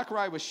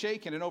 Zechariah was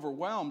shaken and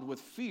overwhelmed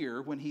with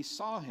fear when he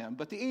saw him.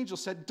 But the angel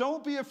said,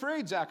 don't be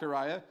afraid,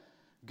 Zechariah.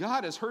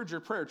 God has heard your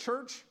prayer.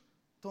 Church,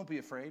 don't be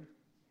afraid.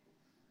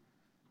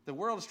 The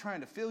world is trying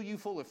to fill you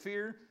full of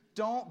fear.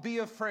 Don't be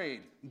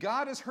afraid.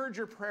 God has heard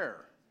your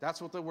prayer.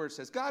 That's what the word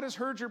says. God has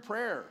heard your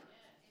prayer.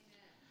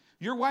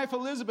 Your wife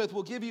Elizabeth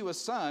will give you a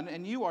son,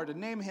 and you are to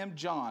name him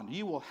John.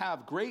 You will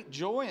have great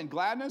joy and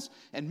gladness,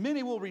 and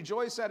many will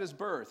rejoice at his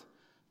birth.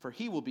 For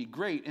he will be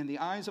great in the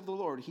eyes of the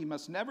Lord. He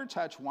must never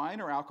touch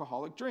wine or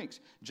alcoholic drinks.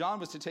 John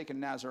was to take a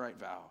Nazirite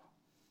vow.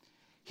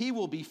 He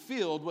will be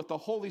filled with the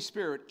Holy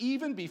Spirit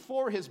even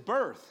before his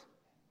birth.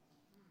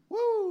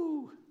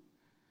 Woo!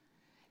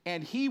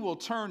 And he will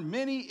turn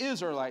many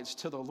Israelites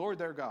to the Lord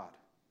their God.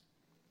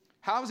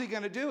 How is he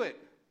going to do it?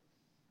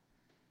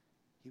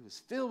 He was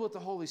filled with the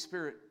Holy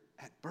Spirit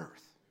at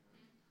birth.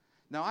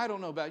 Now, I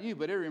don't know about you,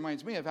 but it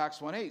reminds me of Acts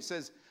 1:8. It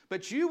says,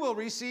 but you will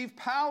receive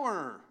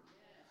power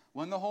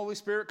when the Holy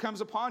Spirit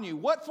comes upon you.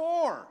 What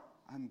for?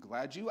 I'm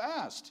glad you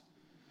asked.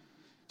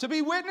 To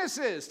be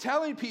witnesses,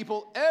 telling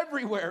people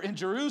everywhere in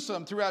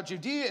Jerusalem, throughout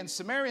Judea and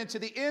Samaria, and to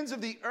the ends of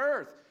the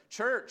earth.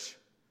 Church,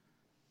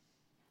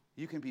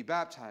 you can be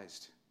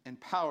baptized,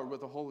 empowered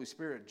with the Holy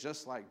Spirit,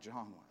 just like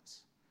John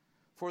was.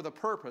 for the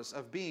purpose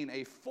of being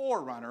a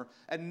forerunner,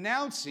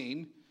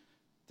 announcing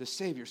the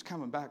Savior's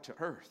coming back to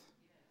earth.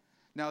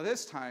 Now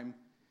this time,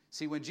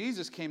 see, when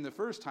Jesus came the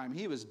first time,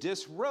 he was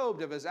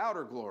disrobed of his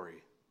outer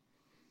glory.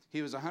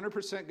 He was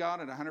 100% God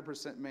and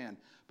 100% man,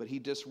 but he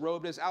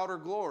disrobed his outer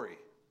glory.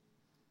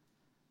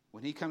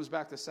 When he comes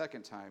back the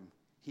second time,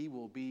 he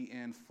will be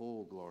in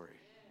full glory.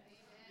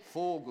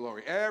 Full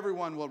glory.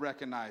 Everyone will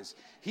recognize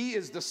he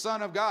is the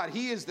Son of God.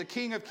 He is the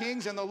King of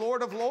kings and the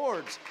Lord of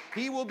lords.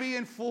 He will be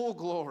in full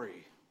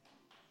glory.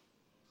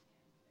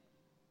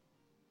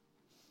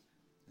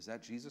 Is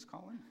that Jesus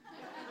calling?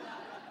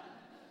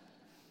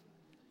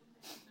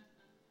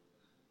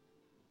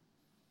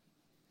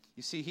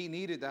 You see, he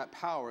needed that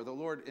power. The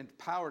Lord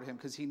empowered him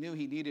because he knew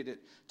he needed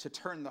it to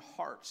turn the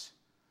hearts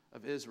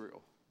of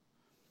Israel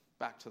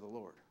back to the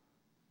Lord.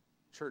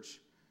 Church,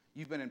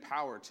 you've been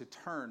empowered to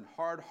turn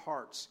hard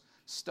hearts,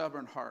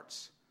 stubborn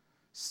hearts,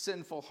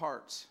 sinful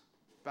hearts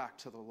back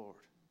to the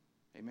Lord.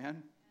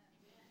 Amen?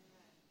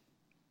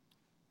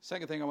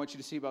 Second thing I want you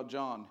to see about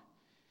John,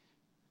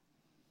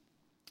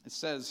 it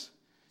says,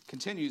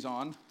 continues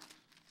on,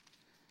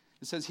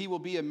 it says, he will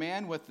be a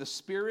man with the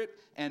spirit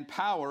and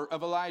power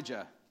of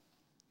Elijah.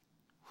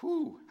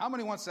 Whew, how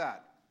many wants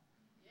that?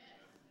 Yes.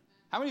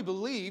 How many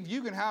believe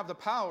you can have the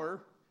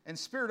power and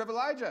spirit of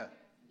Elijah?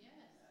 Yes.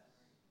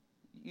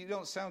 You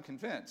don't sound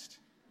convinced.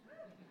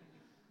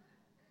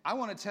 I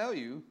want to tell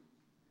you,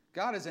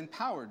 God has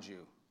empowered you.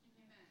 Amen.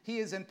 He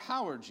has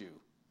empowered you.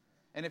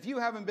 And if you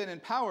haven't been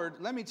empowered,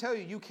 let me tell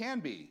you, you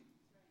can be. Amen.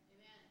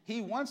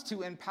 He wants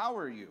to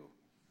empower you.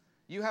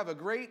 You have a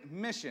great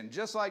mission,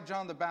 just like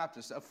John the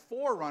Baptist, a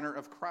forerunner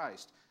of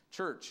Christ.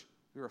 Church,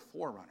 you're a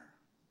forerunner.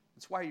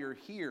 That's why you're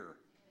here.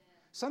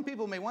 Some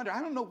people may wonder, I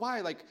don't know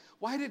why,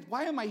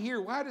 why am I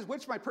here?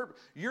 What's my purpose?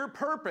 Your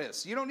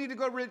purpose. You don't need to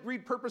go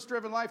read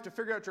Purpose-Driven Life to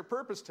figure out your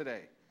purpose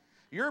today.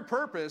 Your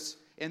purpose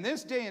in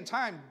this day and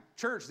time,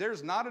 church,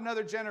 there's not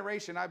another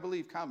generation, I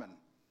believe, coming.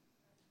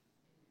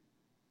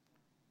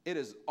 It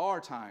is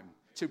our time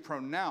to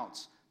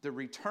pronounce the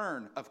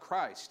return of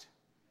Christ.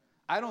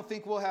 I don't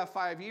think we'll have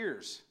 5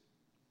 years.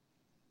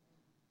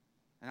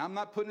 And I'm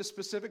not putting a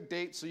specific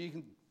date so you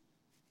can...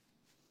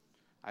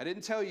 I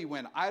didn't tell you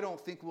when. I don't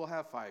think we'll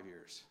have 5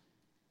 years.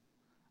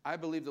 I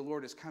believe the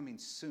Lord is coming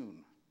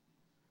soon.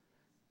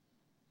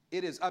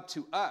 It is up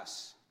to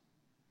us.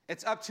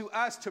 It's up to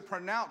us to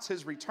pronounce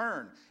his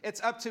return.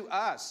 It's up to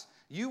us.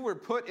 You were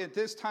put at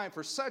this time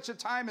for such a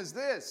time as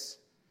this.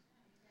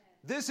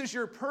 This is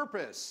your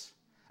purpose.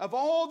 Of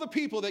all the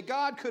people that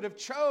God could have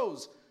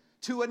chose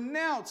to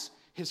announce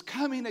his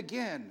coming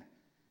again,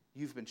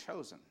 you've been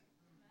chosen.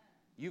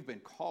 You've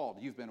been called.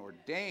 You've been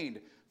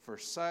ordained for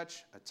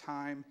such a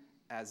time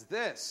as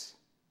this.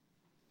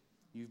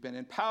 You've been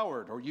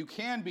empowered, or you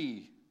can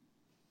be.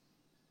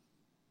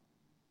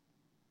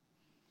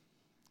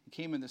 He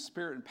came in the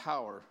spirit and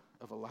power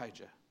of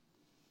Elijah. It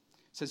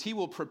says he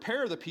will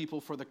prepare the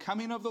people for the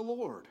coming of the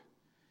Lord.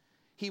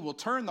 He will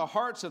turn the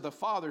hearts of the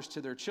fathers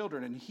to their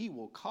children, and he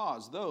will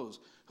cause those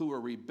who are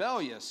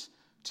rebellious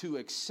to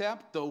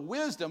accept the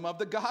wisdom of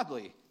the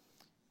godly.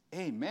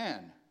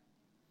 Amen.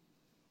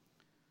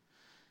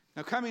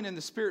 Now, coming in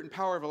the spirit and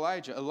power of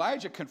Elijah,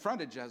 Elijah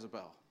confronted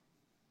Jezebel.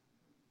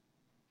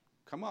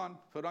 Come on,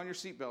 put on your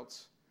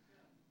seatbelts.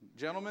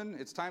 Gentlemen,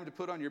 it's time to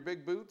put on your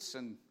big boots.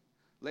 And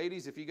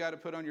ladies, if you got to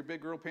put on your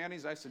big girl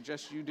panties, I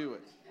suggest you do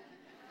it.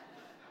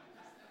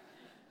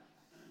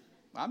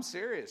 I'm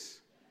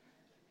serious.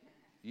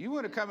 You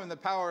want to come in the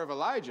power of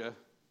Elijah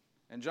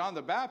and John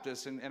the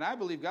Baptist, and I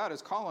believe God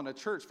is calling a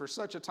church for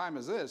such a time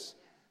as this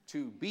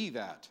to be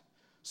that.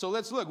 So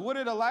let's look. What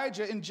did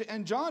Elijah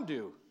and John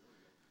do?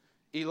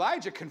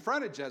 Elijah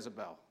confronted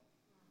Jezebel.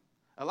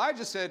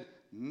 Elijah said,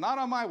 not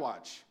on my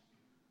watch.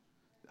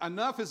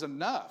 Enough is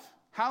enough.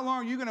 How long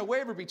are you going to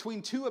waver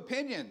between two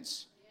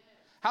opinions?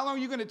 How long are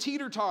you going to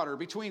teeter-totter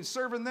between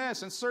serving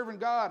this and serving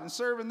God and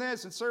serving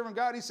this and serving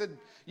God? He said,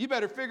 you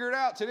better figure it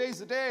out. Today's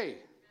the day.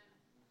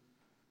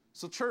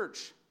 So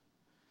church,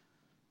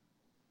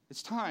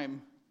 it's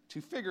time to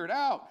figure it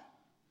out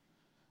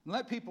and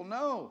let people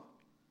know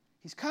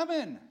he's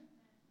coming.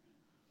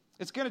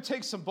 It's going to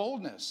take some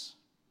boldness.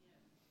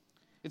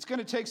 It's going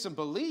to take some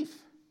belief.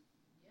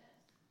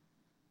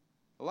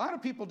 A lot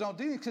of people don't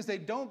do it because they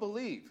don't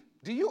believe.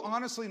 Do you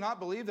honestly not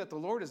believe that the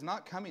Lord is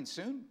not coming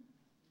soon?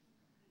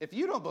 If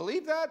you don't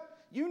believe that,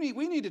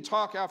 we need to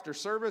talk after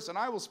service, and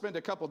I will spend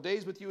a couple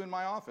days with you in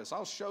my office.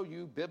 I'll show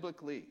you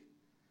biblically.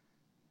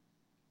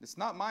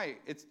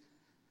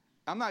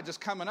 I'm not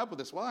just coming up with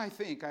this. Well, I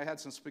think I had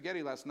some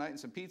spaghetti last night and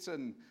some pizza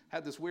and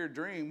had this weird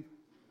dream.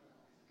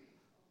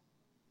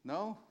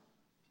 No.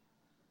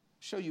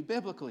 Show you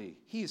biblically.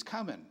 He's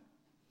coming.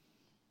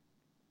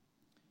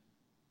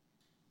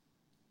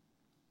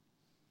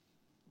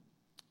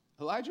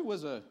 Elijah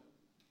was a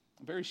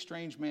very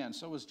strange man.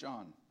 So was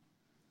John.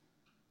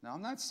 Now,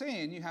 I'm not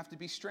saying you have to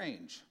be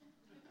strange.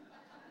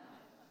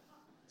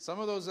 Some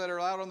of those that are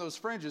out on those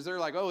fringes, they're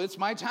like, oh, it's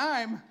my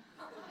time.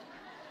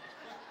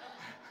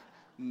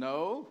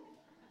 No.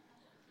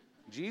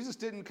 Jesus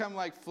didn't come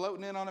like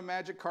floating in on a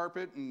magic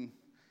carpet and,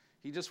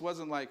 He just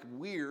wasn't like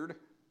weird.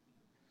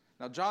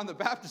 Now, John the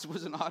Baptist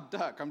was an odd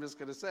duck, I'm just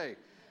going to say.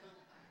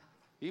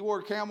 He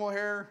wore camel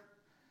hair.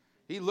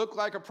 He looked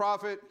like a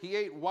prophet. He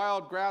ate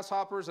wild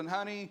grasshoppers and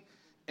honey.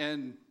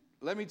 And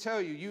let me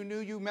tell you, you knew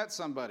you met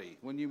somebody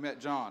when you met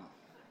John.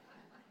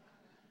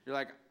 You're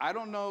like, I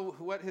don't know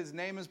what his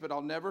name is, but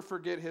I'll never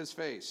forget his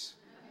face.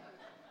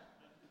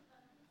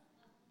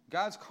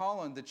 God's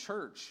calling the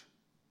church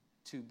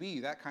to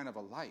be that kind of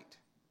a light.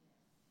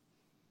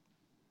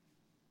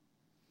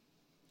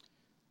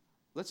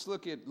 Let's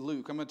look at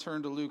Luke. I'm going to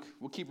turn to Luke.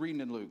 We'll keep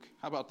reading in Luke.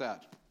 How about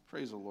that?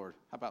 Praise the Lord.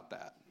 How about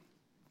that?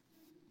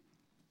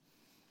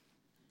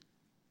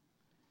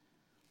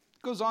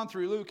 Goes on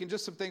through Luke, and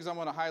just some things I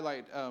want to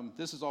highlight.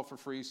 This is all for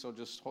free, so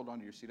just hold on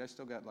to your seat. I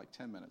still got like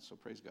 10 minutes, so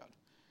praise God.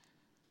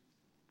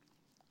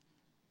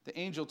 The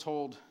angel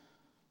told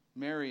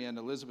Mary and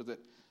Elizabeth that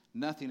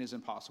nothing is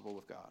impossible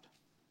with God.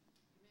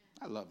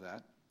 I love that.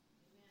 Amen.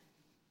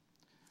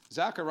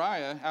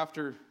 Zechariah,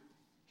 after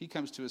he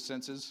comes to his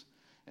senses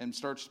and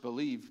starts to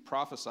believe,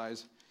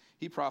 prophesies.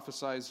 He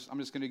prophesies, I'm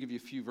just going to give you a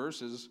few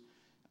verses.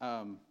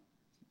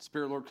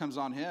 Spirit of the Lord comes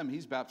on him.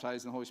 He's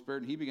baptized in the Holy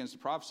Spirit, and he begins to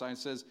prophesy and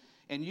says,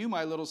 and you,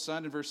 my little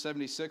son, in verse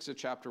 76 of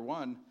chapter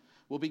 1,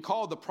 will be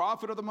called the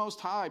prophet of the Most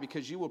High,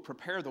 because you will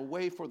prepare the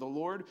way for the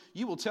Lord.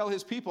 You will tell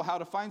his people how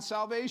to find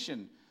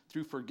salvation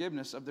through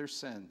forgiveness of their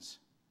sins.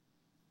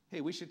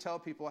 Hey, we should tell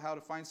people how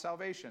to find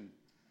salvation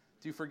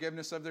through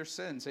forgiveness of their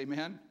sins.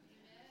 Amen?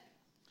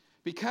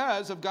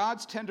 Because of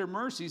God's tender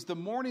mercies, the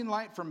morning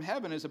light from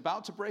heaven is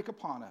about to break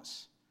upon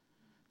us,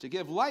 to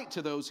give light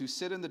to those who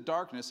sit in the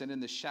darkness and in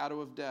the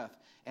shadow of death,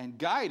 and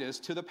guide us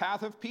to the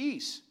path of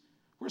peace.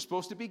 We're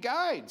supposed to be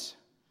guides.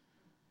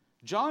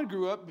 John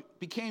grew up,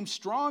 became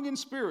strong in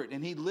spirit,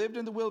 and he lived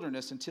in the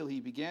wilderness until he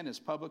began his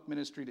public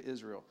ministry to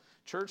Israel.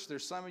 Church,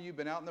 there's some of you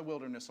been out in the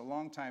wilderness a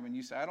long time, and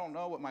you say, I don't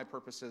know what my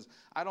purpose is.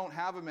 I don't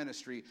have a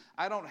ministry.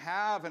 I don't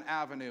have an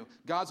avenue.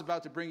 God's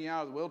about to bring you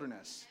out of the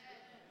wilderness.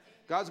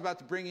 God's about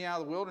to bring you out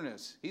of the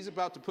wilderness. He's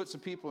about to put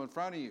some people in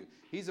front of you.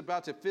 He's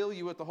about to fill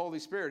you with the Holy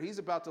Spirit. He's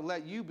about to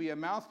let you be a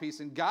mouthpiece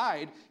and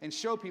guide and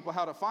show people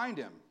how to find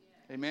him.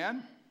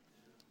 Amen?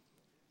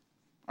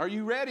 Are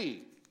you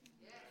ready?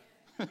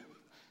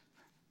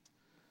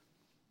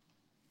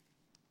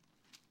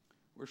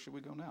 Where should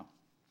we go now?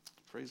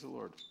 Praise the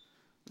Lord.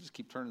 We'll just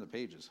keep turning the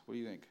pages. What do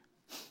you think?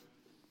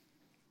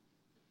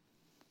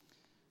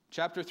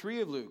 Chapter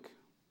 3 of Luke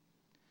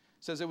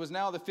says, it was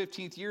now the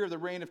 15th year of the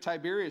reign of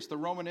Tiberius, the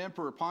Roman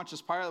emperor.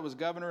 Pontius Pilate was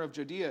governor of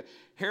Judea.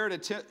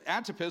 Herod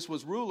Antipas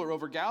was ruler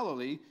over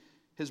Galilee.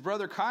 His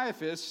brother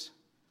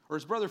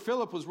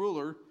Philip was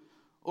ruler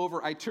over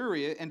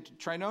Iturea, and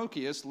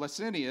Trinochius,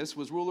 Lysanias,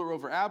 was ruler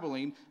over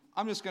Abilene.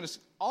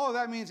 All of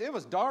that means it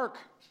was dark.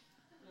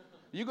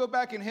 You go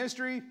back in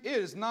history, it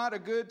is not a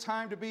good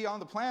time to be on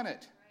the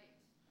planet.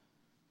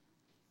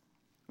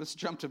 Let's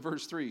jump to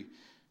verse 3.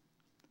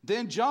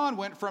 Then John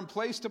went from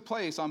place to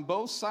place on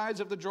both sides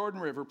of the Jordan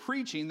River,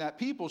 preaching that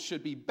people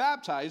should be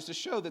baptized to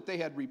show that they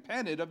had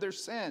repented of their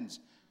sins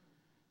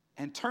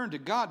and turned to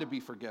God to be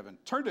forgiven.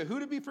 Turn to who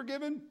to be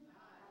forgiven?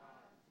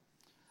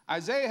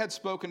 Isaiah had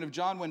spoken of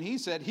John when he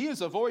said, he is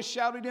a voice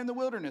shouting in the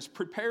wilderness,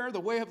 prepare the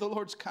way of the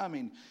Lord's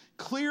coming.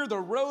 Clear the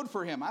road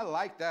for him. I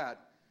like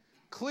that.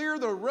 Clear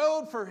the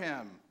road for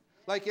him.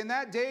 Like in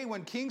that day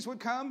when kings would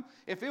come,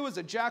 if it was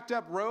a jacked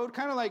up road,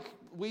 kind of like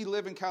we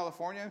live in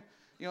California,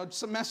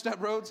 some messed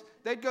up roads,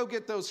 they'd go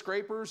get those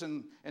scrapers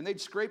and they'd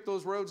scrape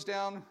those roads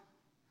down.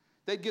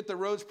 They'd get the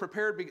roads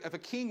prepared if a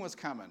king was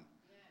coming.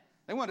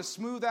 They want to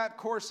smooth that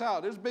course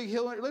out. There's a big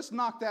hill. Let's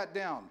knock that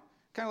down.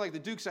 Kind of like the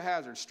Dukes of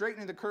Hazzard,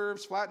 straightening the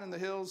curves, flattening the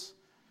hills.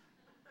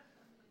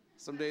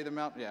 Someday the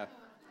mountain, yeah.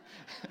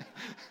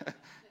 Yeah,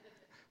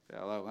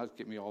 that'll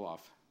get me all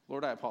off.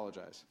 Lord, I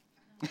apologize.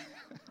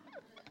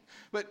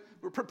 But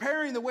we're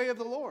preparing the way of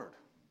the Lord.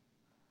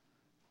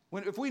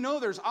 If we know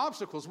there's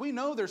obstacles, we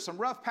know there's some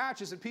rough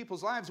patches in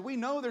people's lives, we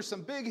know there's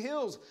some big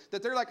hills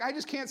that they're like, I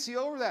just can't see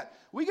over that.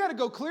 We got to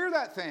go clear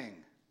that thing.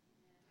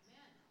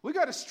 We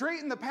got to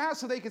straighten the path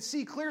so they can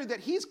see clearly that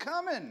he's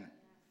coming.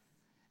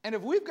 And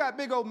if we've got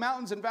big old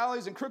mountains and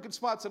valleys and crooked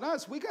spots in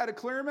us, we got to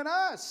clear them in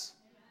us.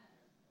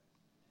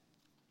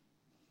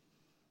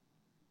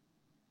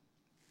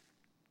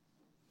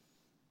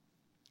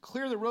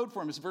 Clear the road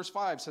for him. As verse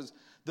 5 says,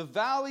 the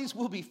valleys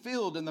will be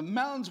filled and the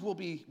mountains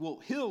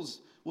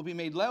hills will be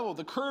made level.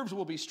 The curves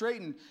will be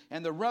straightened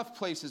and the rough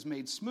places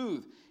made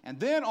smooth. And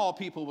then all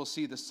people will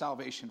see the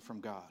salvation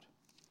from God.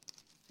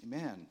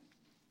 Amen.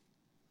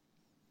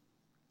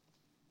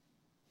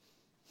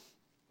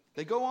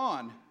 They go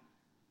on.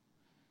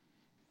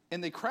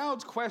 And the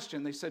crowd's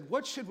question, they said,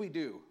 what should we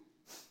do?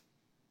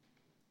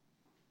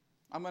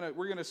 We're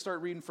going to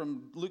start reading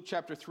from Luke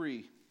chapter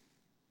 3.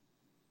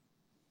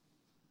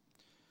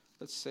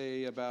 Let's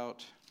say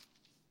about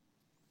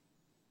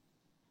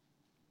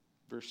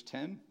verse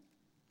 10.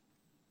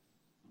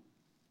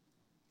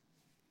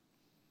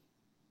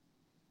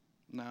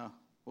 No,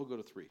 we'll go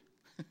to 3.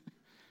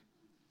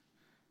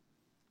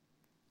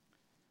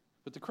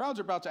 But the crowds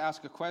are about to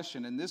ask a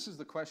question, and this is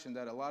the question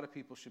that a lot of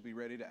people should be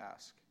ready to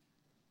ask.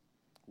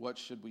 What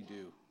should we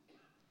do?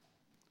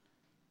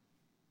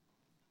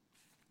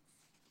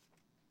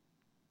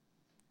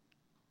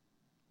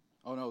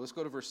 Oh no, let's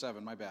go to verse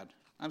 7. My bad.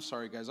 I'm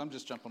sorry, guys. I'm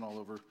just jumping all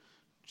over,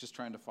 just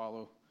trying to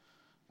follow.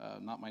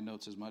 Not my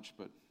notes as much,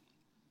 but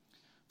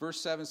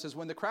verse 7 says,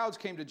 when the crowds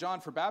came to John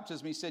for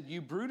baptism, he said,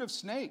 you brood of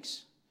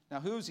snakes.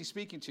 Now, who is he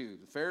speaking to?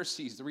 The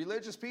Pharisees, the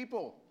religious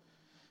people.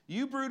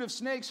 You brood of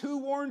snakes, who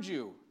warned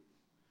you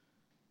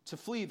to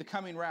flee the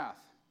coming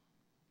wrath?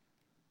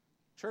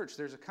 Church,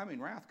 there's a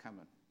coming wrath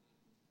coming.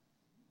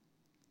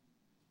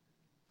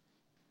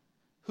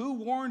 Who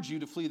warned you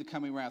to flee the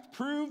coming wrath?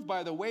 Prove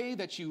by the way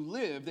that you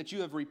live that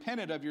you have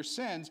repented of your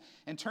sins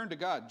and turned to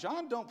God.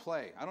 John don't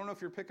play. I don't know if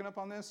you're picking up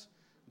on this.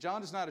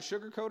 John is not a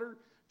sugarcoater.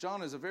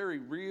 John is a very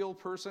real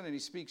person, and he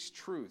speaks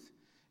truth.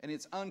 And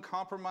it's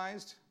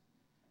uncompromised.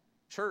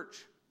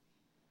 Church,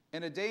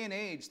 in a day and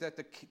age that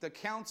the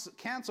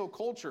cancel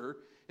culture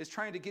is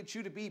trying to get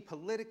you to be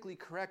politically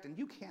correct, and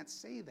you can't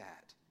say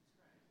that.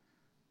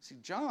 See,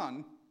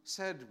 John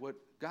said what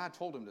God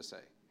told him to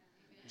say.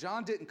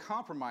 John didn't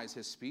compromise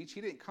his speech.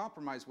 He didn't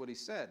compromise what he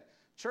said.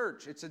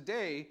 Church, it's a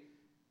day,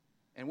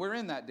 and we're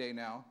in that day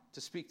now,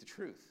 to speak the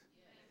truth.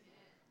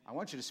 I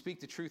want you to speak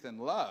the truth in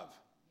love,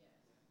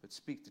 but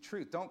speak the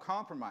truth. Don't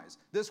compromise.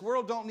 This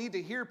world don't need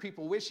to hear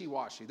people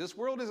wishy-washy. This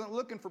world isn't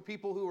looking for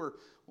people who are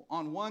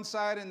on one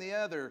side and the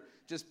other,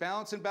 just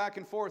bouncing back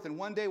and forth. And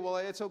one day, well,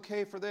 it's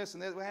okay for this,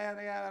 and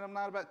I'm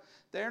not about.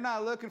 They're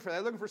not looking for that.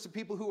 They're looking for some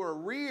people who are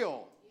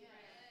real.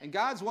 And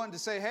God's wanting to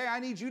say, hey, I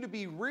need you to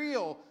be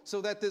real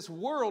so that this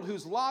world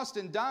who's lost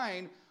and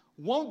dying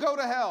won't go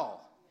to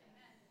hell.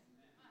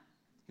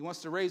 He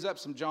wants to raise up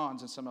some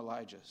Johns and some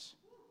Elijahs.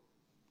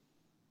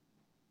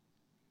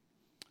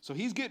 So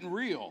he's getting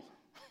real.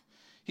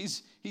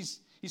 He's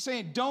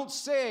saying, don't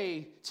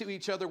say to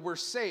each other, we're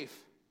safe,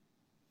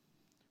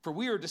 for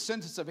we are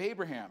descendants of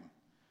Abraham.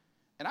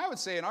 And I would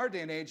say in our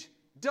day and age,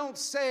 don't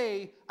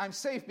say I'm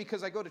safe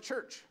because I go to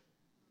church.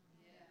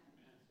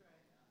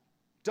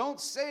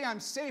 Don't say I'm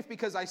safe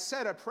because I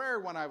said a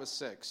prayer when I was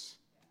 6,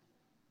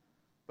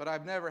 but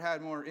I've never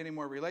had any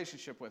more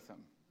relationship with him.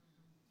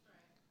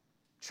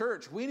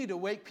 Church, we need to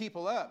wake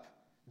people up.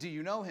 Do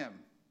you know him?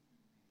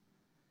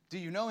 Do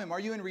you know him? Are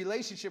you in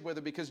relationship with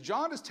him? Because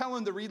John is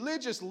telling the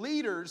religious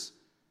leaders,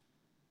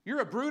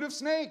 you're a brood of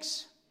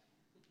snakes.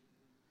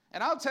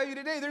 And I'll tell you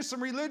today, there's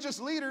some religious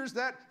leaders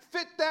that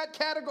fit that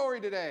category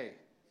today.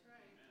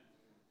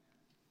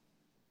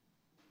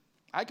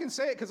 I can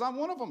say it because I'm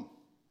one of them.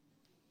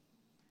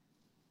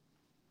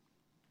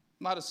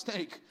 Not a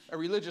snake, a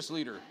religious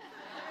leader.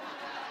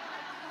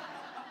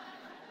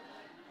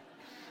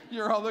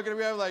 You're all looking at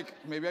me, I'm like,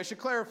 maybe I should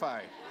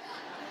clarify.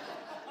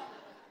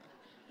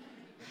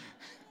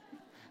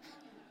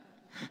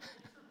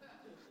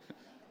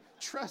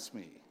 Trust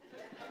me.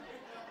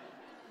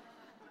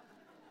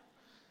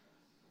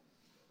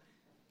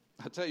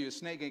 I'll tell you, a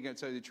snake ain't going to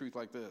tell you the truth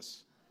like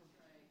this.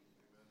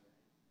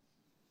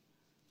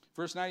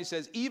 Verse 9, he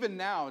says, even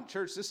now, and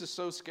church, this is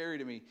so scary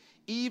to me.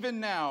 Even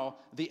now,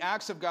 the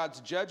axe of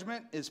God's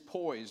judgment is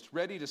poised,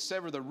 ready to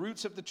sever the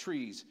roots of the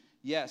trees.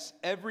 Yes,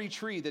 every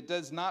tree that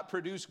does not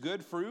produce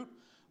good fruit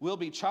will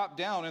be chopped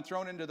down and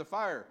thrown into the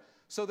fire.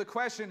 So the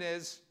question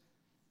is,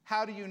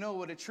 how do you know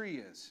what a tree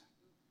is?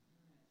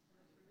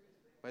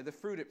 By the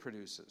fruit it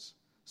produces.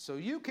 So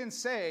you can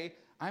say,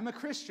 I'm a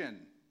Christian.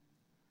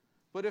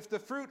 But if the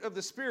fruit of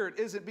the Spirit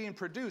isn't being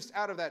produced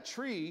out of that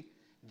tree,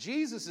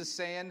 Jesus is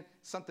saying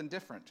something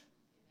different.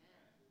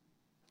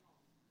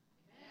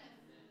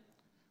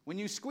 When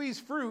you squeeze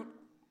fruit,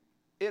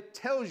 it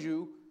tells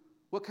you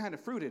what kind of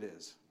fruit it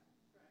is.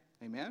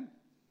 Amen?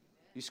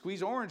 You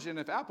squeeze orange, and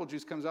if apple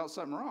juice comes out,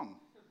 something wrong.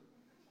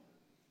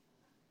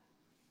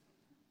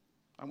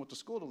 I went to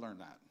school to learn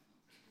that.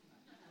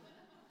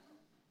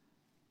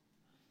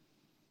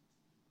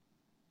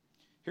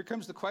 Here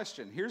comes the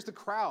question. Here's the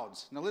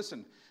crowds. Now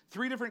listen,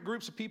 3 different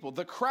groups of people.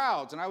 The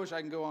crowds, and I wish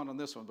I can go on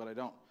this one, but I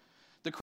don't.